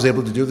 rod was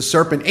able to do. The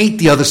serpent ate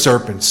the other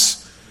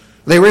serpents.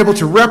 They were able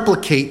to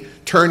replicate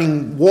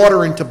turning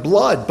water into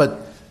blood, but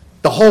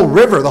the whole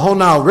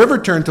Nile River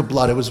turned to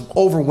blood. It was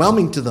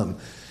overwhelming to them.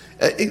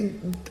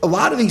 A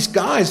lot of these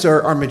guys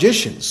are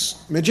magicians.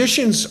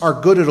 Magicians are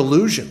good at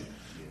illusion.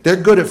 They're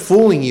good at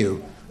fooling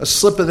you. A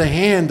slip of the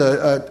hand,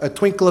 a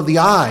twinkle of the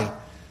eye.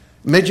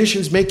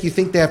 Magicians make you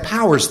think they have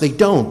powers. They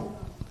don't.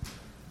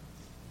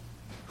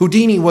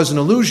 Houdini was an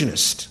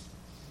illusionist.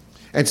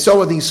 And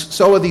so are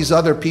these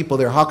other people.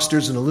 They're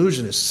hucksters and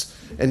illusionists.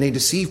 And they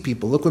deceive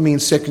people. Look with me in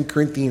 2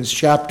 Corinthians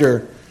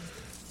chapter.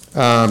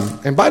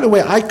 And by the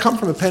way, I come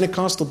from a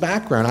Pentecostal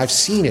background. I've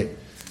seen it.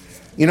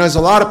 There's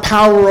a lot of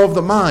power over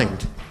the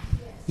mind.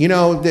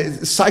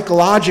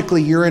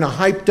 Psychologically, you're in a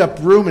hyped up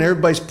room and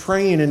everybody's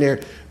praying and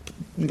they're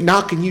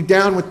knocking you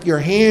down with your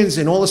hands,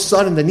 and all of a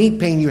sudden the knee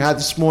pain you had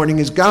this morning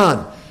is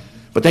gone.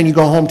 But then you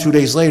go home 2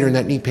 days later and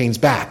that knee pain's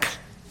back.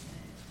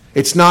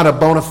 It's not a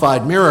bona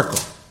fide miracle.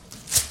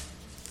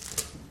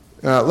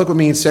 Look with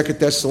me in 2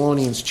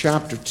 Thessalonians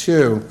chapter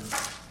 2.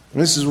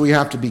 And this is what we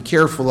have to be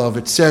careful of.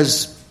 It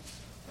says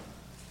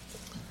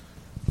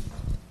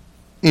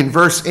in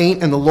verse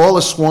 8, "And the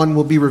lawless one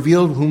will be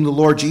revealed, whom the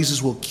Lord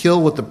Jesus will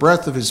kill with the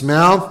breath of his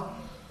mouth,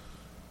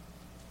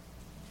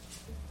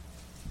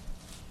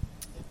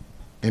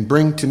 and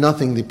bring to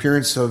nothing the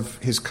appearance of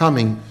his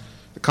coming.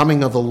 The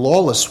coming of the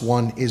lawless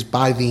one is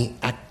by the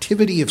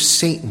activity of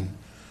Satan,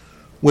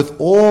 with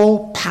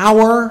all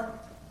power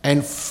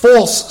and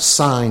false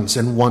signs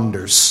and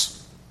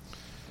wonders,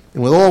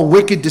 and with all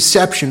wicked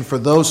deception for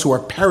those who are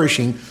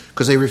perishing,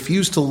 because they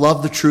refuse to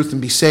love the truth and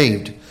be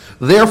saved.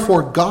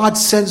 Therefore God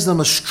sends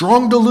them a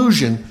strong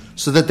delusion,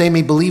 so that they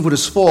may believe what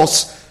is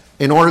false,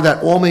 in order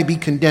that all may be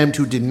condemned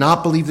who did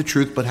not believe the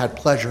truth, but had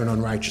pleasure in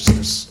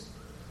unrighteousness."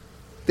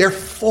 They're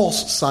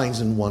false signs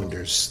and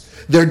wonders.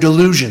 They're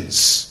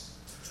delusions.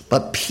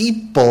 But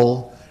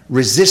people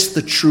resist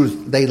the truth.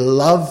 They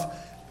love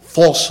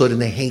falsehood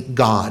and they hate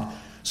God.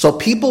 So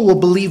people will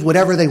believe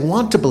whatever they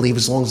want to believe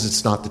as long as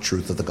it's not the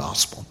truth of the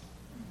gospel.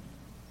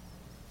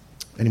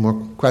 Any more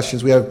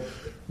questions? We have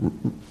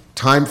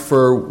time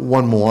for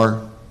one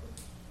more.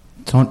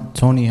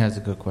 Tony has a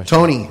good question.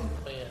 Tony.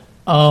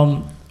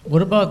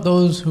 What about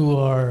those who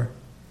are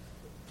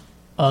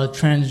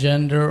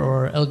transgender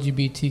or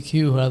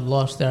LGBTQ who have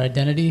lost their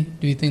identity?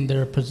 Do you think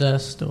they're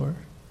possessed or?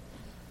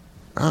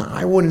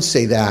 I wouldn't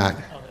say that.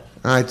 Okay.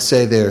 I'd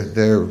say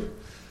they're.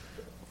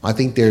 I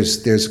think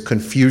there's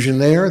confusion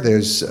there.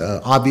 There's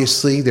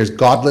obviously there's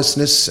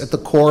godlessness at the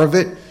core of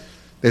it.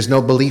 There's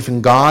no belief in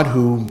God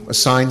who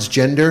assigns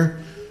gender.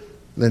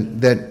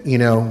 That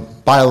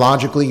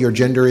biologically your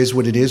gender is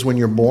what it is when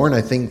you're born.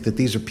 I think that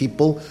these are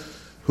people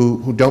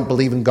who don't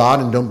believe in God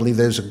and don't believe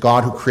there's a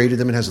God who created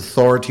them and has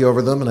authority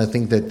over them. And I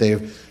think that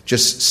they've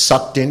just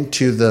sucked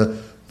into the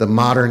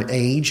modern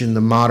age and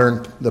the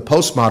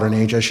postmodern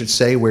age, I should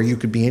say, where you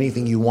could be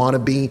anything you want to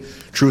be.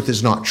 Truth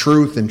is not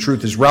truth, and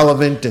truth is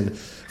relevant. And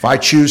if I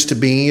choose to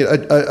be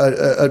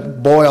a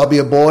boy, I'll be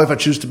a boy. If I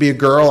choose to be a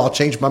girl, I'll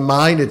change my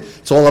mind.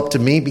 It's all up to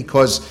me,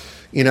 because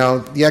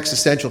the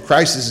existential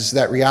crisis is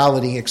that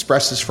reality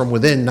expresses from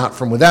within, not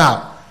from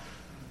without.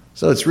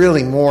 So it's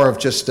really more of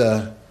just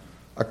a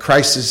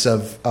crisis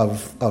of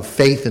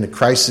faith and a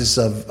crisis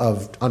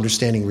of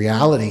understanding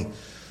reality.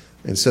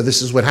 And so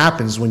this is what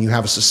happens when you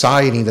have a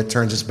society that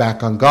turns its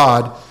back on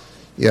God.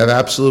 You have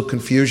absolute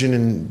confusion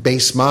and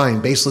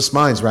baseless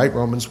minds, right?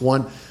 Romans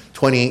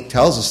 1:28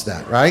 tells us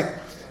that, right?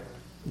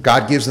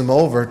 God gives them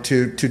over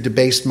to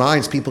debased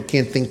minds. People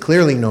can't think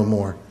clearly no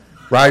more.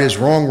 Right is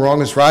wrong,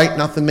 wrong is right,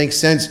 nothing makes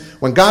sense.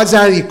 When God's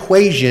out of the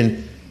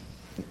equation,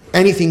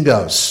 anything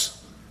goes.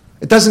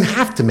 It doesn't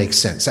have to make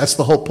sense. That's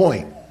the whole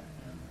point.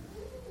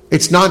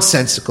 It's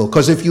nonsensical,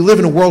 because if you live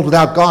in a world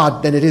without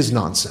God, then it is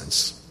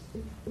nonsense.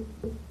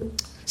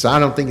 So I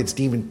don't think it's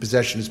demon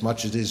possession as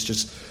much as it is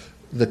just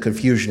the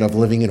confusion of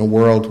living in a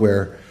world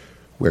where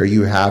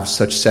you have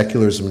such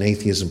secularism and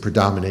atheism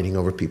predominating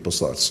over people's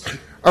thoughts.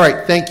 All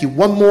right, thank you.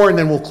 One more and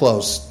then we'll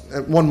close.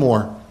 One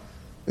more.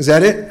 Is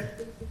that it?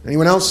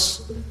 Anyone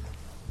else?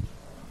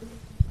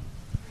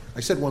 I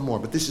said one more,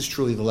 but this is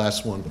truly the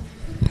last one.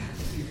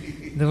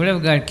 The Word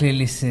of God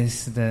clearly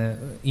says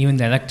even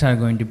the elect are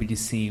going to be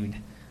deceived.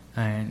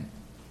 And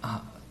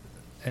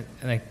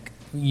like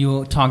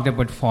you talked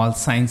about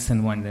false signs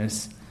and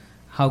wonders.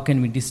 How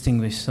can we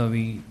distinguish so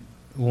we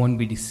won't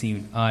be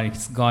deceived? Or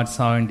it's God's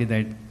sovereignty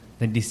that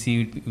the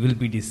deceived will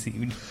be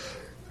deceived?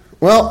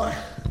 Well,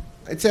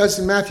 it says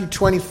in Matthew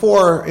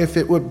 24, if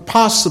it were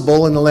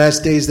possible in the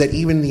last days that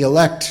even the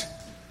elect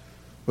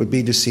would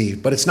be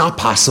deceived. But it's not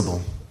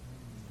possible.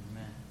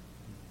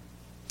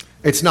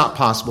 It's not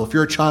possible. If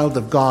you're a child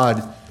of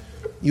God,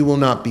 you will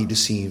not be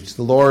deceived.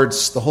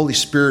 The Holy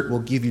Spirit will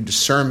give you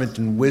discernment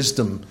and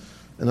wisdom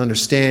and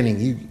understanding.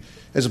 You,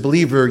 as a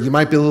believer, you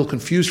might be a little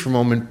confused for a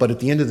moment, but at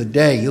the end of the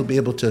day, you'll be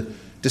able to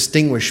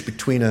distinguish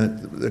between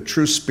a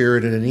true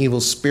spirit and an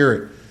evil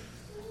spirit.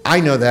 I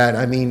know that.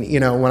 I mean,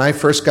 when I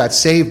first got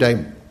saved,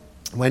 I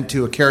went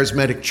to a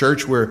charismatic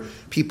church where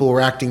people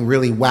were acting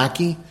really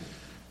wacky,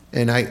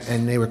 and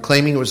they were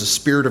claiming it was the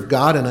Spirit of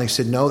God, and I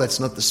said, no, that's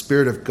not the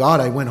Spirit of God.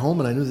 I went home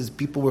and I knew that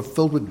people were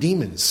filled with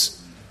demons.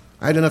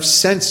 I had enough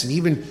sense, and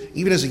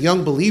even as a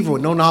young believer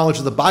with no knowledge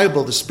of the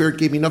Bible, the Spirit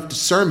gave me enough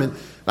discernment.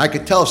 I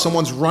could tell if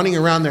someone's running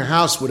around their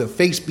house with a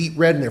face beat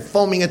red and they're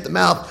foaming at the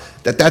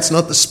mouth, that's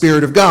not the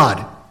Spirit of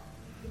God.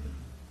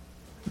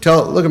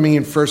 Look at me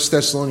in 1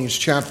 Thessalonians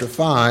chapter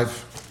 5.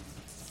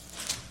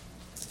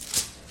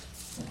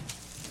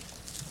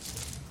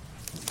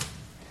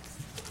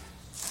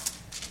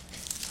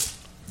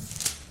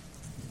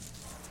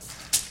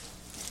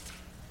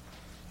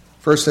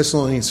 First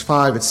Thessalonians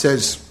 5, it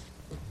says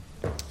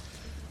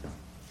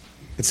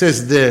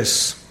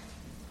this,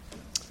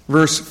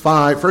 verse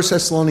 5, 1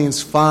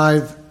 Thessalonians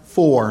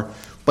 5:4.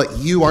 But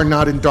you are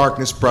not in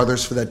darkness,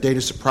 brothers, for that day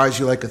to surprise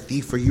you like a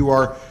thief, for you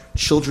are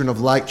children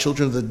of light,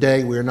 children of the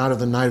day. We are not of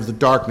the night of the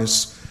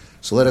darkness.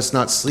 So let us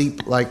not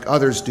sleep like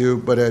others do,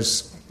 but let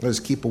us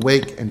keep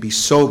awake and be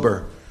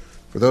sober.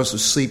 For those who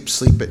sleep,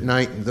 sleep at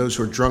night, and those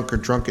who are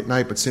drunk at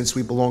night. But since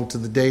we belong to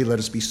the day, let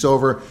us be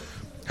sober,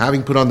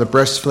 having put on the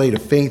breastplate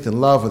of faith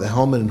and love, with a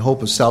helmet and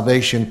hope of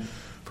salvation.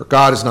 For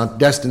God has not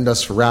destined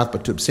us for wrath,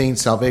 but to obtain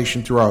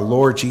salvation through our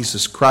Lord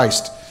Jesus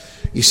Christ.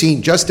 You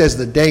see, just as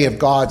the day of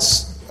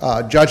God's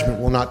judgment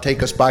will not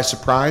take us by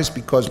surprise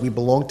because we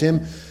belong to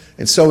Him,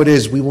 and so it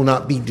is, we will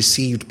not be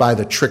deceived by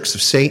the tricks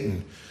of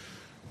Satan.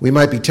 We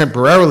might be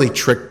temporarily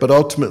tricked, but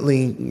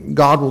ultimately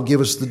God will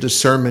give us the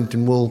discernment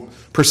and we'll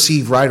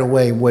perceive right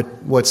away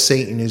what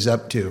Satan is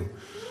up to.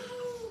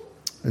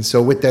 And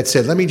so with that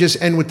said, let me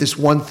just end with this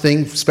one thing,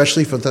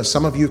 especially for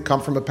some of you who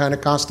come from a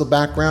Pentecostal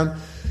background.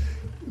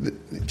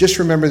 Just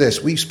remember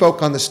this. We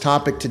spoke on this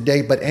topic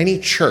today, but any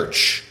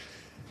church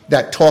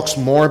that talks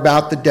more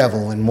about the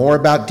devil and more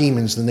about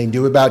demons than they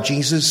do about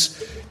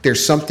Jesus,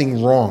 there's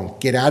something wrong.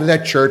 Get out of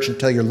that church and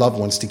tell your loved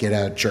ones to get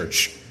out of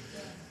church.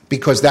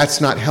 Because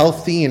that's not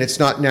healthy and it's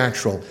not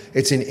natural.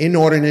 It's an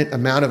inordinate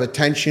amount of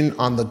attention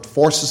on the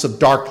forces of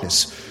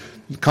darkness.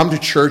 You come to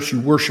church, you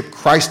worship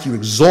Christ, you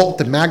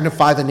exalt and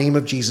magnify the name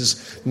of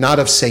Jesus, not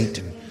of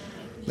Satan.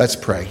 Let's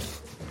pray.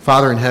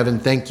 Father in heaven,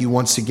 thank you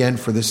once again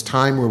for this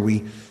time where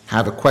we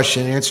have a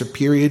question and answer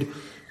period.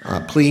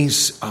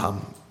 Please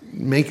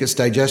make us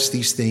digest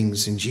these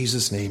things. In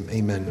Jesus' name,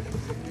 amen.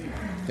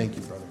 Thank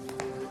you, brother.